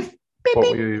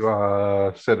what we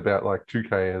said about like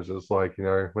 2K is like,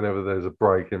 whenever there's a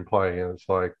break in play and it's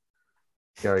like,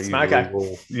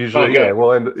 usually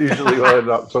we'll end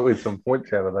up with some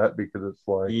points out of that because it's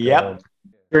like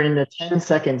during the 10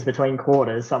 seconds between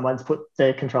quarters, someone's put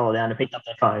their controller down and picked up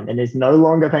their phone and is no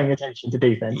longer paying attention to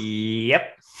defense.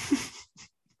 Yep.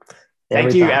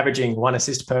 Thank you, averaging 1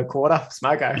 assist per quarter.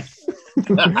 Smoko.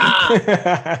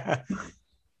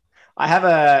 I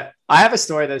have a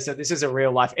story that said this is a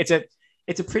real life. It's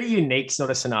a pretty unique sort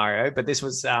of scenario, but this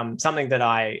was something that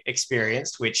I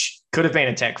experienced, which could have been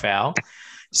a tech foul.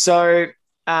 So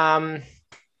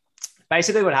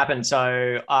basically what happened,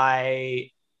 so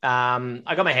I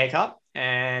got my hair cut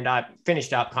and I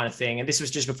finished up kind of thing. And this was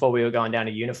just before we were going down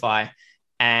to Unify.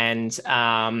 And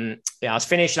I was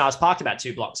finished and I was parked about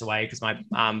 2 blocks away because my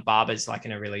barber's like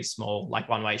in a really small, like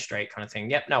one-way street kind of thing.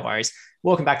 Yep, no worries.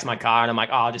 Walking back to my car and I'm like,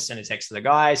 oh, I'll just send a text to the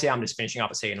guys. Yeah, I'm just finishing up.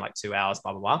 I'll see you in like 2 hours,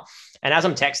 blah, blah, blah. And as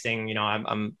I'm texting,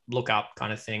 I'm look up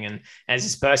kind of thing. And there's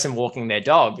this person walking their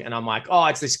dog. And I'm like, oh,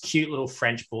 it's this cute little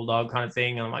French bulldog kind of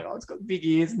thing. And I'm like, oh, it's got big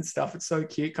ears and stuff. It's so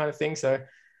cute kind of thing. So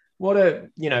what do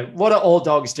all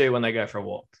dogs do when they go for a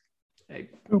walk?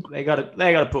 They got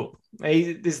to poop.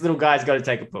 This little guy's got to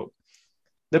take a poop.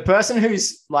 The person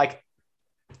who's like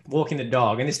walking the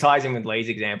dog, and this ties in with Lee's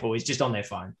example, is just on their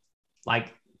phone,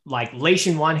 like leash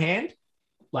in one hand,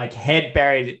 like head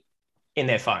buried in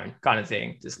their phone kind of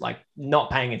thing, just like not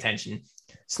paying attention.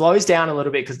 Slows down a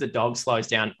little bit because the dog slows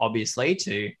down, obviously,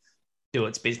 to do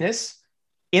its business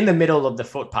in the middle of the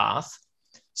footpath.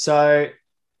 So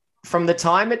from the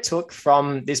time it took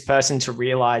from this person to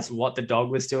realize what the dog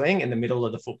was doing in the middle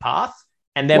of the footpath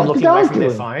and them looking away from their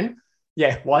phone.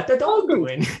 Yeah, what the dog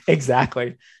doing?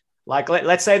 Exactly. Like,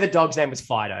 let's say the dog's name was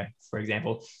Fido, for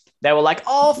example. They were like,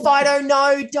 oh, Fido,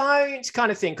 no, don't,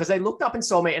 kind of thing. Because they looked up and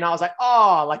saw me and I was like,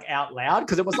 oh, like out loud.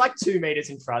 Because it was like 2 meters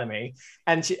in front of me.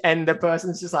 And the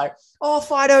person's just like, oh,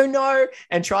 Fido, no.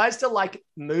 And tries to like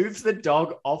move the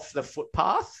dog off the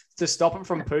footpath to stop him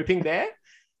from pooping there,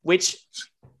 which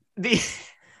the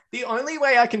only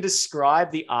way I can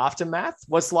describe the aftermath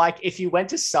was like if you went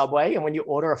to Subway and when you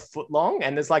order a foot long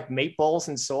and there's like meatballs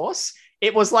and sauce,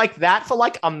 it was like that for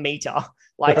like a meter.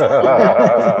 Like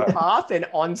path and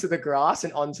onto the grass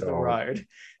and onto the road.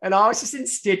 And I was just in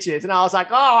stitches and I was like,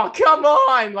 oh, come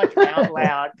on, like out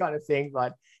loud kind of thing.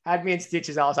 Like had me in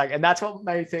stitches. I was like, and that's what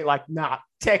made me think like, nah,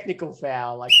 technical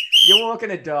foul. Like you're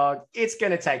walking a dog, it's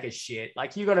going to take a shit.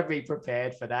 Like you got to be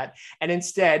prepared for that. And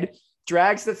instead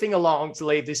drags the thing along to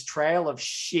leave this trail of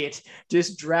shit,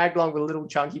 just dragged along with little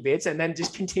chunky bits and then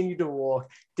just continued to walk.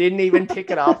 Didn't even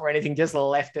pick it up or anything, just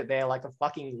left it there like a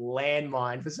fucking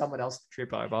landmine for someone else to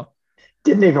trip over.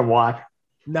 Didn't even wipe.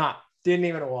 Nah, didn't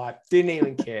even wipe. Didn't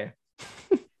even care.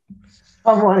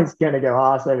 Someone is going to go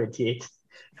ass over tits.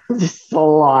 Just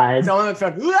slide. Someone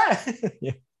felt,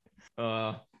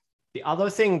 yeah. The other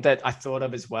thing that I thought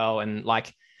of as well, and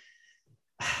like,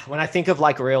 when I think of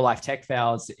like real life tech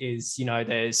fouls is, you know,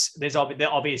 there's the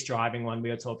obvious driving one we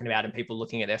were talking about and people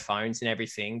looking at their phones and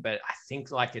everything. But I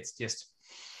think like it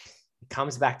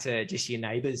comes back to just your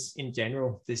neighbors in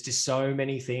general. There's just so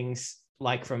many things,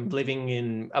 like from living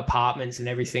in apartments and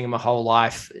everything in my whole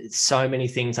life, so many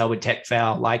things I would tech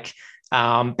foul. Like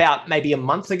about maybe a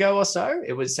month ago or so,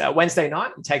 it was Wednesday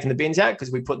night, I'm taking the bins out because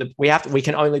we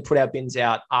can only put our bins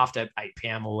out after 8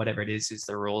 p.m. or whatever it is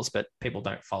the rules, but people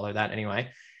don't follow that anyway.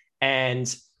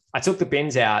 And I took the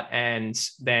bins out and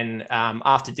then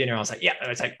after dinner, I was like, yeah,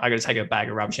 I got to take a bag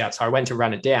of rubbish out. So I went to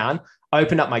run it down,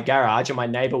 opened up my garage and my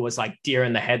neighbor was like deer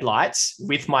in the headlights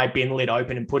with my bin lid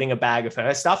open and putting a bag of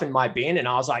her stuff in my bin. And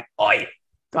I was like, oi,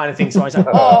 kind of thing. So I was like,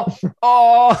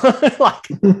 oh,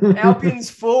 like our bin's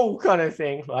full kind of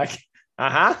thing. Like,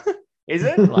 is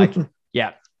it? Like,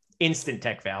 yeah, instant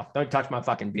tech foul. Don't touch my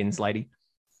fucking bins, lady.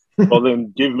 Well,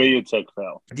 then give me a tech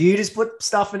foul. Do you just put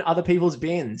stuff in other people's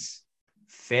bins?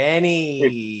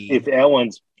 Fanny. If our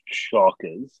one's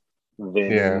shockers,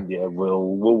 then yeah, we'll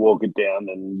walk it down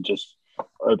and just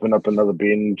open up another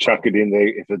bin, chuck it in there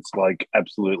if it's like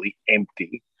absolutely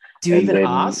empty. Do you even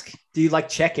ask? Do you like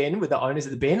check in with the owners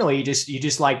of the bin, or you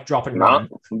just like drop and run?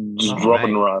 Just drop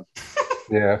and run.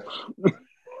 Yeah.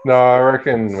 No, I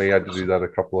reckon we had to do that a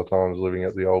couple of times living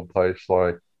at the old place,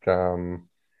 like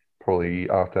probably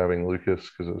after having Lucas,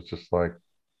 because it was just like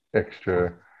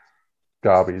extra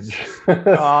garbage.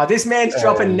 Oh, this man's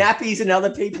dropping nappies in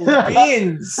other people's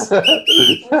bins.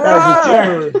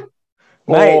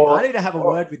 Mate, I need to have a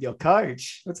word with your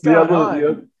coach. What's going on?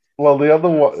 The other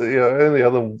one, only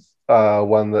other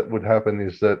one that would happen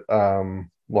is that,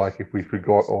 like, if we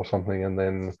forgot or something, and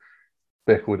then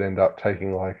Beck would end up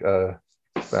taking like a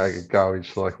bag of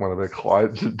garbage to like one of her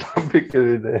clients and dumping it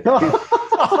in there.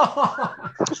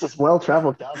 It's just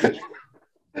well-traveled garbage.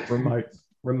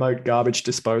 Remote garbage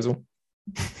disposal.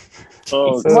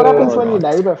 What happens when your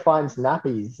neighbour finds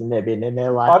nappies in their bin and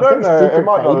they're like, I don't know. It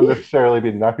might not necessarily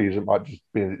be nappies. It might just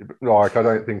be like, I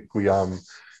don't think we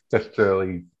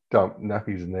necessarily dumped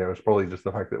nappies in there. It's probably just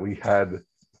the fact that we had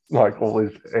like all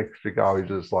this extra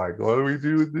garbage. It's like, what do we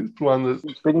do with this one?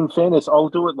 But in fairness, I'll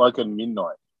do it like at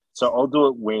midnight. So I'll do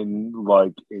it when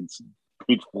like it's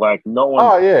pitch black. No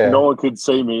one could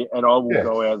see me, and I will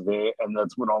go out there, and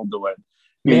that's when I'll do it.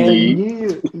 Man, you knew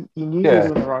you were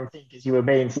doing the wrong thing because you were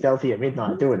being stealthy at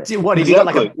midnight doing it. Dude, what, have you got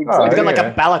like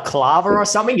a balaclava or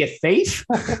something, you thief?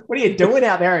 What are you doing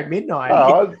out there at midnight?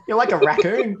 You're like a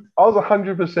raccoon. I was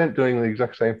 100% doing the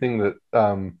exact same thing that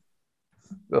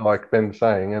like Ben's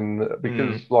saying, and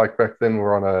because like back then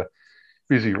we're on a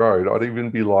busy road, I'd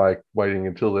even be like waiting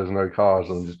until there's no cars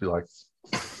and just be like,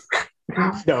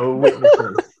 no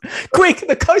witnesses. Quick,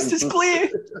 the coast is clear.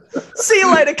 See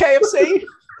you later, KFC.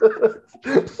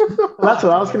 That's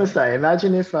what I was going to say.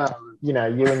 Imagine if you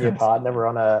and your partner were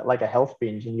on a health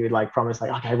binge and you would like promise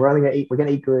like, okay, we're going to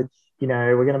eat good,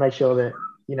 we're going to make sure that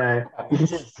you can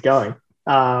see it's going,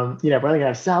 we're only going to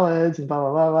have salads and blah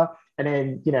blah blah blah. And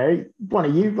then, one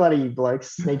of you bloody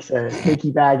blokes sneaks a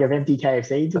sneaky bag of empty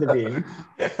KFC into the bin.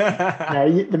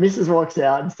 The missus walks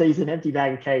out and sees an empty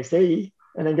bag of KFC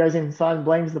and then goes inside and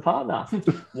blames the partner.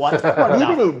 What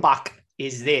the fuck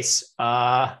is this?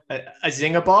 A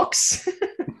zinger box?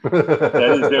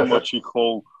 That is then what you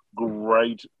call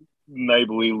great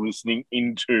neighbourly listening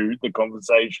into the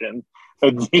conversation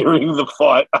and hearing the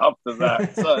fight after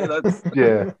that. So that's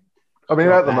Yeah. I mean,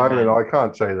 Not at the bad, moment, man. I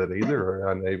can't say that either of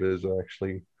our neighbours are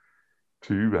actually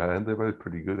too bad. They're both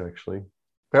pretty good, actually.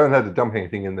 They haven't had to dump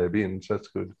anything in their bins. That's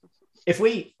good. If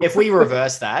we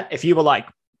reverse that, if you were like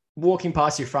walking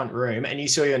past your front room and you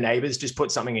saw your neighbors just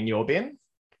put something in your bin,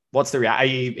 what's the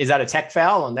reality? Is that a tech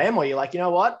foul on them, or you're like, you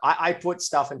know what? I put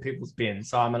stuff in people's bins,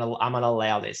 so I'm gonna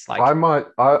allow this. Like, I might,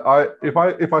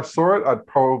 if I saw it, I'd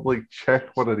probably check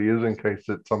what it is in case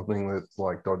it's something that's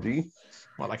like dodgy.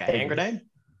 what, like a hand grenade?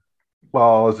 Well,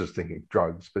 I was just thinking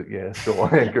drugs, but yeah, sure,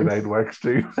 hand grenade works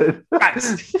too.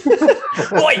 Drugs.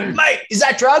 Wait, mate, is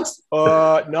that drugs?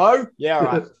 No. Yeah, all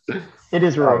right. It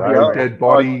is I don't wrong. know, dead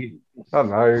body. I don't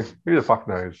know. Who the fuck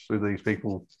knows with these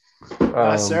people?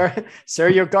 Sir,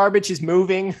 your garbage is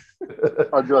moving.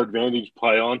 I'd go advantage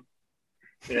play on.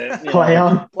 Yeah, Play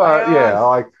on. Yeah,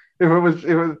 like if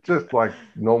it was just like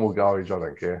normal garbage, I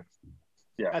don't care.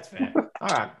 That's fair. All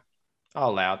right, I'll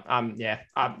allow it. I'm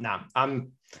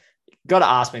gotta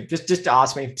ask me. Just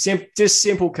ask me. Just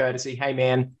simple courtesy. Hey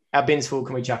man, our bin's full.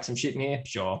 Can we chuck some shit in here?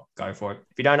 Sure, go for it.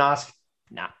 If you don't ask,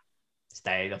 nah,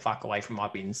 stay the fuck away from my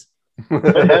bins.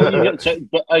 But how you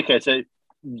so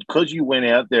because you went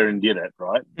out there and did it,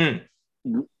 right? Mm.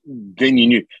 Then you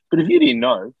knew. But if you didn't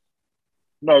know,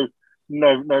 no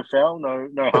foul, no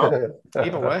harm.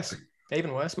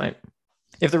 Even worse, mate.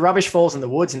 If the rubbish falls in the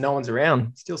woods and no one's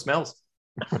around, it still smells.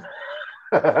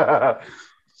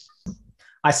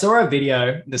 I saw a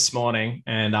video this morning,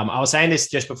 and I was saying this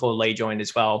just before Lee joined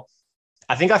as well.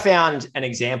 I think I found an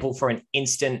example for an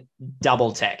instant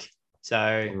double tech.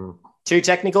 So 2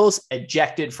 technicals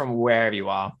ejected from wherever you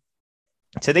are.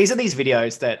 So these are these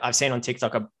videos that I've seen on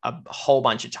TikTok a whole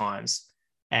bunch of times.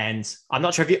 And I'm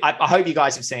not sure if I hope you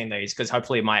guys have seen these, because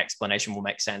hopefully my explanation will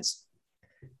make sense.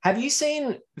 Have you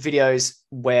seen videos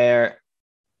where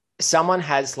someone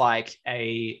has like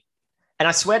and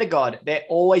I swear to God, they're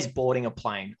always boarding a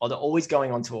plane, or they're always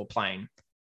going onto a plane,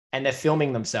 and they're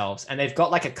filming themselves, and they've got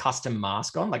like a custom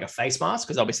mask on, like a face mask,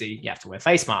 because obviously you have to wear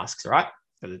face masks, right?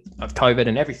 Because of COVID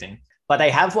and everything. But they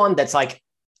have one that's like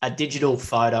a digital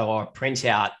photo or a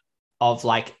printout of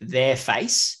like their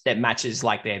face that matches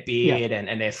like their beard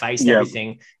and their face and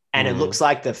everything. And it looks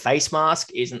like the face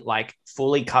mask isn't like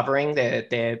fully covering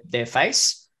their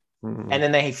face. And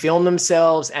then they film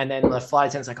themselves, and then the flight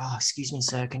attendant's like, "Oh, excuse me,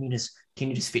 sir, can you just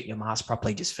fit your mask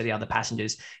properly just for the other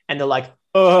passengers?" And they're like,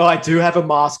 "Oh, I do have a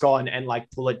mask on," and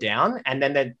like pull it down. And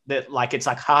then they're like, it's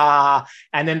like, ha.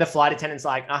 And then the flight attendant's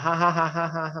like, ha, ha, ha,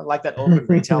 ha, ha, like that awkward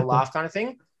retail laugh kind of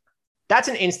thing. That's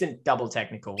an instant double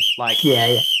technical. Like,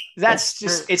 Yeah. that's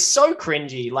just, it's so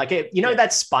cringy. Like, that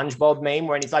SpongeBob meme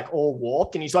where he's like all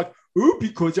warped and he's like, "Oh,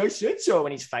 because I said so,"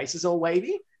 and his face is all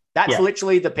wavy. That's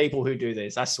literally the people who do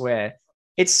this. I swear.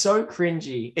 It's so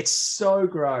cringy. It's so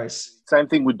gross. Same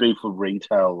thing would be for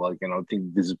retail. Like, and I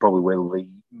think this is probably where Lee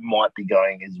might be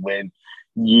going, is when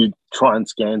you try and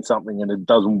scan something and it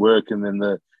doesn't work, and then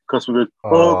the customer goes,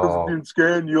 "Oh, because it didn't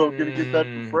scan, you're going to get that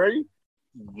for free."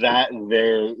 That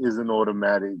there is an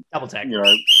automatic double tech.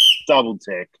 Double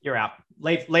tech. You're out.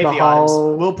 Leave the items.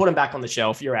 We'll put them back on the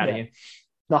shelf. You're out of here.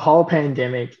 The whole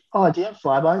pandemic. "Oh, do you have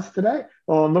flybys today?"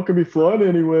 "Oh, I'm not going to be flying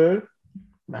anywhere."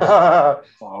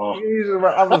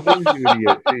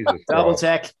 Double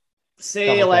tech.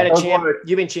 See you later, champ.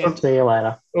 You've been champ. See you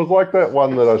later. It was like that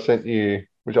one that I sent you,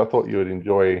 which I thought you would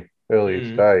enjoy earlier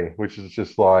today, which is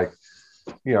just like,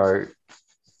 what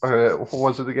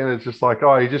was it again? It's just like,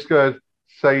 you just got to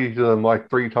say to them like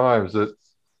 3 times that,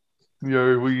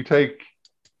 will you take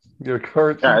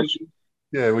currency? Cash.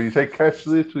 Yeah, will you take cash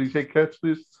for this? Will you take cash for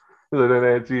this? If they don't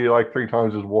answer you like 3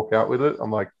 times, just walk out with it. I'm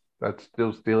like, that's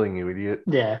still stealing, you idiot.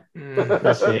 Yeah.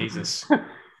 That's Jesus.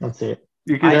 That's it.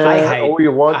 You can say all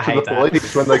you want to the that.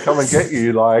 police when they come and get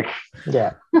you. Like,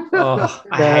 Yeah. Oh,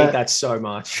 I hate that so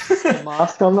much. The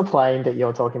mask on the plane that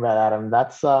you're talking about, Adam,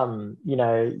 that's I'm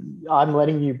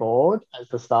letting you board as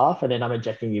the staff, and then I'm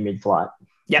ejecting you mid-flight.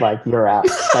 Yep. Like, you're out.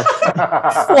 What?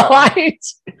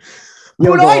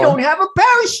 But I don't have a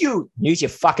parachute. Use your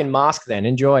fucking mask then.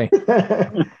 Enjoy.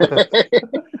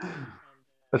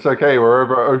 That's okay. We're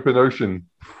over open ocean.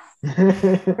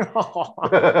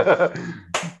 The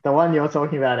one you're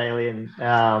talking about, Alien,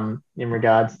 in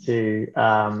regards to 3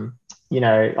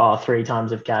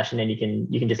 times of cash, and then you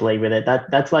can just leave with it.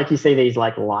 That's like, you see these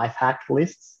like life hack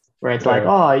lists where it's like,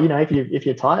 if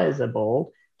your tires are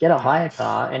bald, get a hire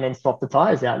car and then swap the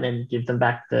tires out and then give them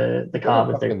back the car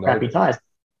with the crappy tires.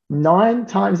 9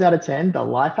 times out of 10, the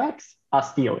life hacks are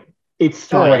stealing. It's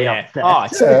straight up theft. Oh,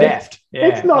 it's theft. Yeah,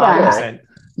 it's not a hack.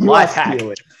 Life hack.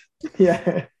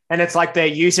 Yeah. And it's like their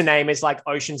username is like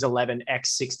Ocean's 11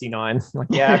 X69. Like,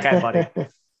 yeah, okay, buddy.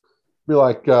 Be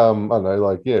like, I don't know,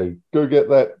 like, yeah, go get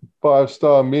that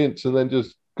 5-star mints and then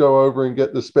just go over and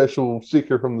get the special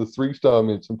sticker from the 3-star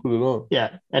mints and put it on.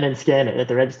 Yeah, and then scan it at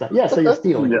the register. Yeah, so you're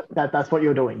stealing. That's what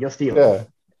you're doing. You're stealing. Yeah.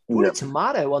 Put a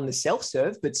tomato on the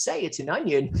self-serve, but say it's an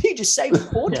onion. You just save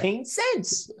 14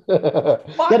 cents.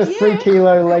 Get a 3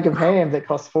 kilo leg of ham that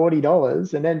costs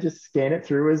 $40 and then just scan it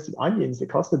through as onions that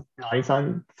cost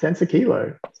 99 cents a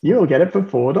kilo. You'll get it for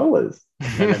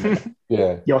 $4.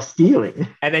 Yeah. You're stealing.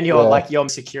 And then you're like your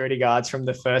security guards from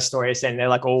the first story are saying, they're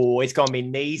like, oh, it's going to be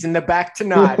knees in the back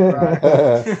tonight, bro.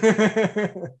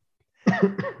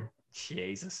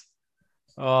 Jesus.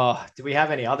 Oh, do we have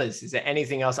any others? Is there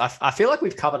anything else? I feel like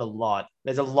we've covered a lot.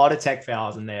 There's a lot of tech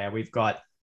files in there. We've got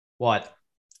what?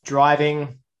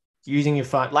 Driving, using your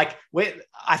phone. Like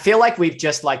I feel like we've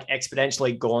just like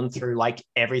exponentially gone through like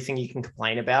everything you can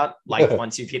complain about. Like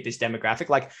once you've hit this demographic,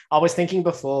 like I was thinking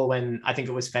before when I think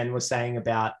it was Fen was saying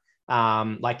about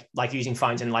like using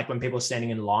phones and like when people are standing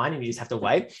in line and you just have to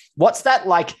wait. What's that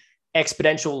like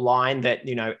exponential line that,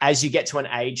 you know, as you get to an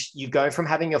age, you go from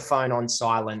having your phone on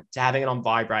silent to having it on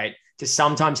vibrate to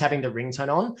sometimes having the ringtone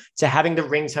on to having the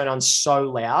ringtone on so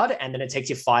loud and then it takes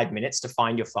you 5 minutes to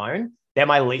find your phone. They're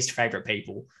my least favorite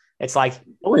people. It's like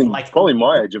probably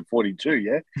my age of 42.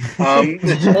 Yeah.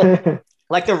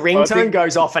 Like the ringtone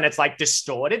goes off and it's like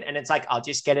distorted and it's like, I'll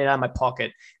just get it out of my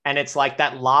pocket. And it's like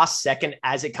that last second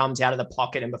as it comes out of the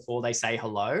pocket and before they say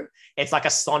hello, it's like a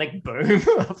sonic boom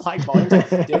of like volume.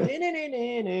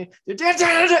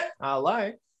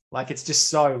 Hello. Like it's just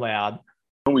so loud.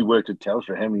 When we worked at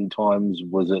Telstra, how many times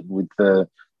was it with the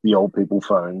old people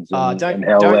phones and how don't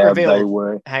loud reveal, they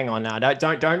were? Hang on now.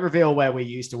 Don't reveal where we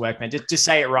used to work, man. Just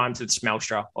say it rhymes with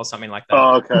Smelstra or something like that.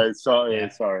 Oh, okay. Sorry.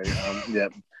 Yeah.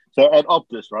 So at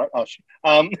Optus, right?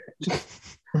 Oh,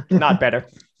 Not better.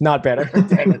 Damn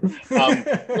it.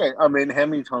 Yeah, I mean, how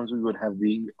many times we would have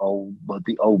the old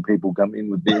people come in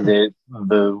with the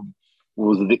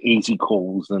easy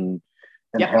calls and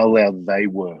how loud they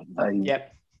were.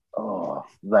 Oh,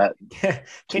 that.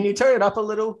 Can you turn it up a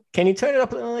little? Can you turn it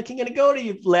up a little? Can you go to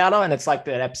you louder? And it's like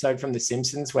that episode from The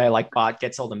Simpsons where like Bart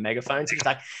gets all the megaphones. He's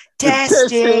like,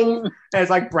 testing. And it's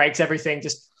like breaks everything.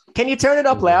 Just, can you turn it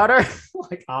up louder?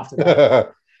 Like after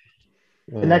that.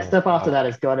 The next step after that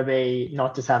has got to be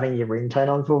not just having your ringtone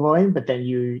on full volume, but then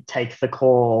you take the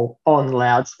call on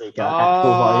loudspeaker at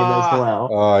full volume as well.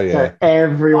 Oh, yeah. So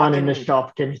everyone in the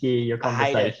shop can hear your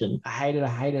conversation. I hate it. I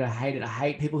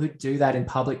hate people who do that in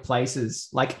public places.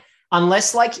 Like,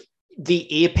 unless like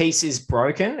the earpiece is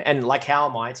broken and like, how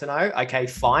am I to know? Okay,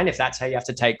 fine. If that's how you have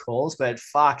to take calls, but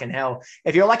fucking hell,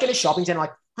 if you're like in a shopping center,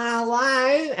 like,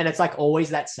 hello, and it's like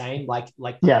always that same like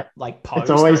pose. It's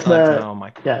always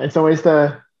it's always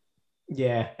the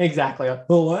exactly.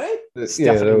 Hello,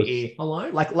 stuff in the ear. Hello,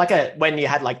 like when you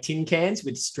had like tin cans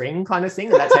with string kind of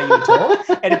thing, and that's how you would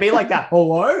talk. It'd be like that.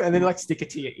 Hello, and then like stick it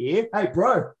to your ear. Hey,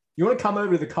 bro, you want to come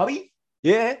over to the cubby?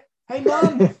 Yeah. Hey,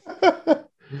 mum.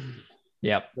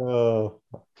 Yep.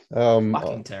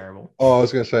 Fucking terrible. Oh, I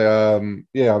was going to say,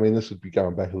 yeah, I mean, this would be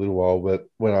going back a little while, but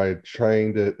when I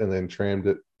trained it and then trammed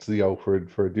it to the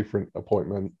Alfred for a different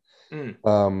appointment,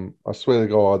 I swear to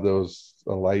God, there was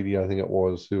a lady, I think it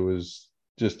was, who was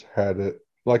just had it.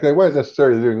 Like, they weren't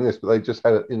necessarily doing this, but they just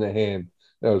had it in their hand.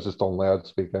 It was just on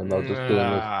loudspeaker, and they were just doing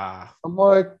this. I'm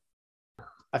like,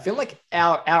 I feel like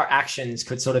our actions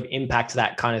could sort of impact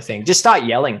that kind of thing. Just start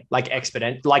yelling, like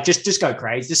like just go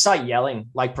crazy. Just start yelling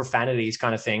like profanities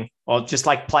kind of thing, or just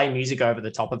like play music over the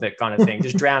top of it kind of thing.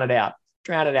 Just drown it out.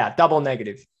 Double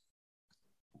negative.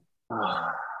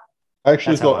 I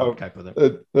actually got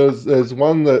there's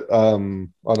one that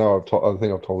I know I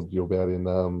think I've told you about in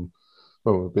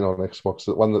when we've been on Xbox.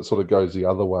 That one that sort of goes the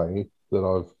other way that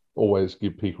I've always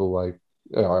give people like,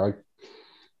 you know,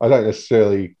 I don't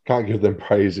necessarily can't give them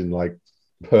praise in like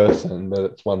person, but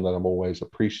it's one that I'm always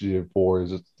appreciative for.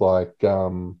 Is it's like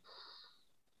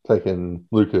taking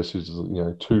Lucas, who's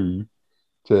 2,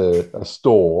 to a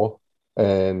store,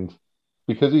 and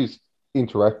because he's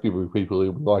interactive with people,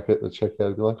 he'll be like at the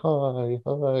checkout, be like,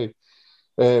 hi,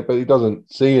 but he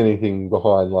doesn't see anything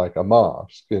behind like a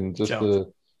mask, and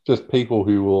just people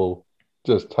who will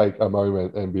just take a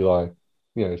moment and be like,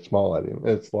 smile at him.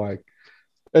 It's like,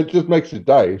 it just makes his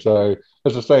day. So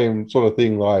it's the same sort of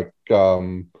thing, like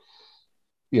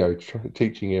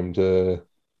teaching him to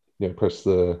press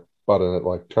the button at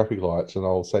like traffic lights, and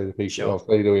I'll say to people, I'll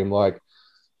say to him like,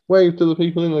 wave to the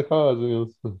people in the cars, and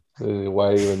he'll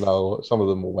wave, and some of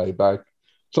them will wave back.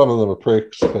 Some of them are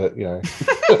pricks, but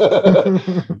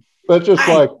but just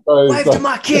like those, wave to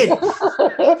my kid.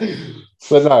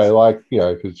 But no, like,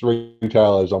 because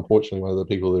retail is unfortunately one of the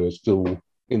people that are still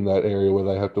in that area where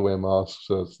they have to wear masks.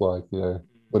 So it's like,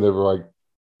 whenever I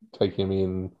take him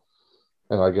in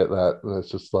and I get that, and it's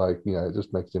just like, it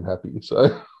just makes him happy.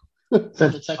 So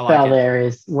the tactile there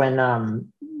is when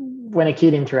a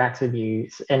kid interacts with you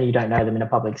and you don't know them in a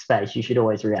public space, you should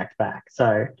always react back.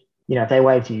 So, if they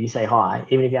wave to you, you say hi,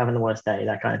 even if you're having the worst day,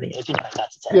 that kind of thing. If you know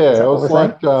that's a yeah, it was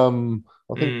like, I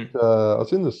think I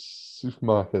was in the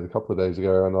supermarket a couple of days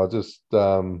ago, and I just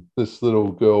this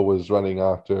little girl was running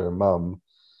after her mum,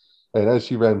 and as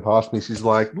she ran past me, she's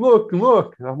like, "Look!"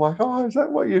 And I'm like, "Oh, is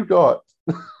that what you've got?"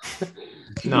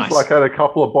 She Nice. just like had a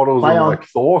couple of bottles of like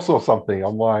sauce or something.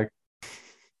 I'm like,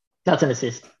 that's an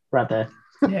assist right there.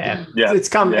 Yeah. It's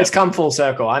come full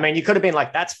circle. I mean, you could have been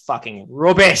like, "That's fucking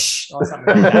rubbish" or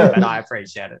something like that, but I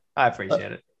appreciate it. I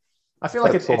feel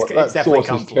like it's definitely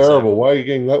come full terrible. circle. Why are you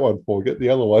getting that one for? Get the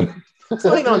other one. It's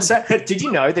not even on set. Did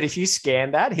you know that if you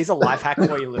scan that, here's a life hack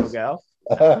for you, little girl.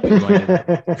 God,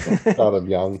 I'm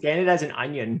young. Scan it as an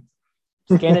onion.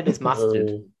 Scan it as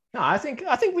mustard. No, I think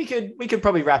we could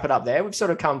probably wrap it up there. We've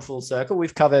sort of come full circle.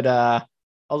 We've covered a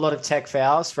lot of tech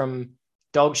fouls, from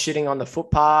dog shitting on the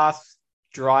footpath,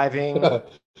 driving,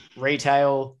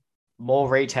 retail, more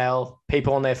retail,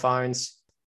 people on their phones.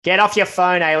 Get off your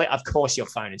phone, Ailey. Of course your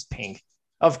phone is pink.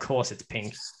 Of course it's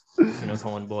pink.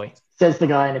 Unicorn boy. Says the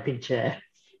guy in a pink chair.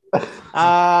 No,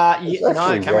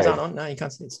 cameras aren't on. No, you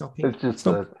can't see. It's not pink. It's just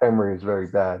the camera is very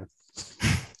bad.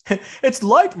 It's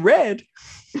light red.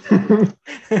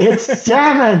 It's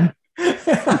salmon.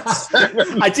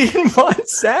 I didn't want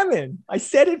salmon. I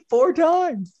said it 4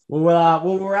 times.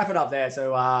 We'll wrap it up there.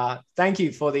 So thank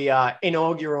you for the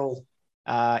inaugural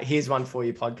Here's One For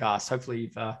You podcast. Hopefully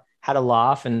you've had a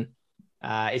laugh. And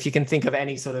if you can think of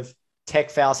any sort of tech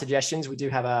foul suggestions, we do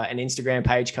have an Instagram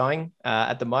page going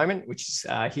at the moment, which is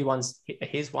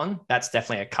Here's One. That's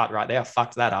definitely a cut right there. I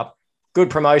fucked that up. Good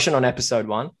promotion on episode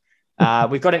 1.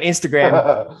 We've got an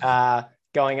Instagram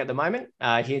going at the moment.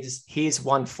 Here's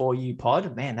One For You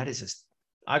pod. Man, that is just,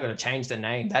 I got to change the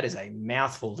name. That is a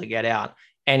mouthful to get out.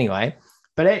 Anyway,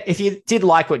 but if you did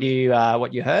like what you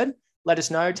heard, let us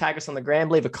know. Tag us on the gram.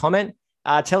 Leave a comment.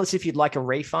 Tell us if you'd like a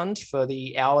refund for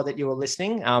the hour that you were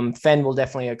listening. Fen will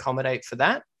definitely accommodate for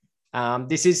that.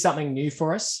 This is something new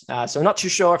for us, so I'm not too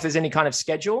sure if there's any kind of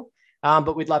schedule,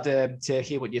 but we'd love to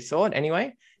hear what you thought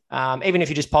anyway. Even if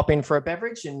you just pop in for a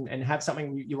beverage and have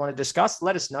something you want to discuss,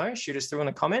 let us know. Shoot us through in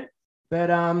a comment.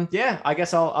 But I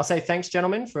guess I'll say thanks,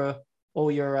 gentlemen, for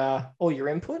all your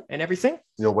input and everything.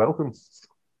 You're welcome.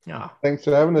 Oh, Thanks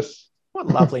for having us. what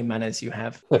lovely manners you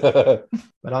have. But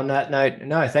on that note,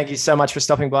 no, thank you so much for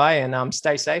stopping by, and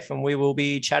stay safe, and we will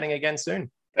be chatting again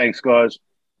soon. Thanks, guys.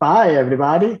 Bye,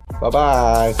 everybody.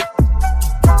 Bye-bye.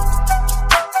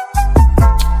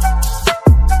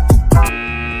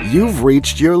 You've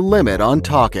reached your limit on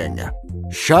talking.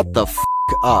 Shut the f***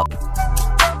 up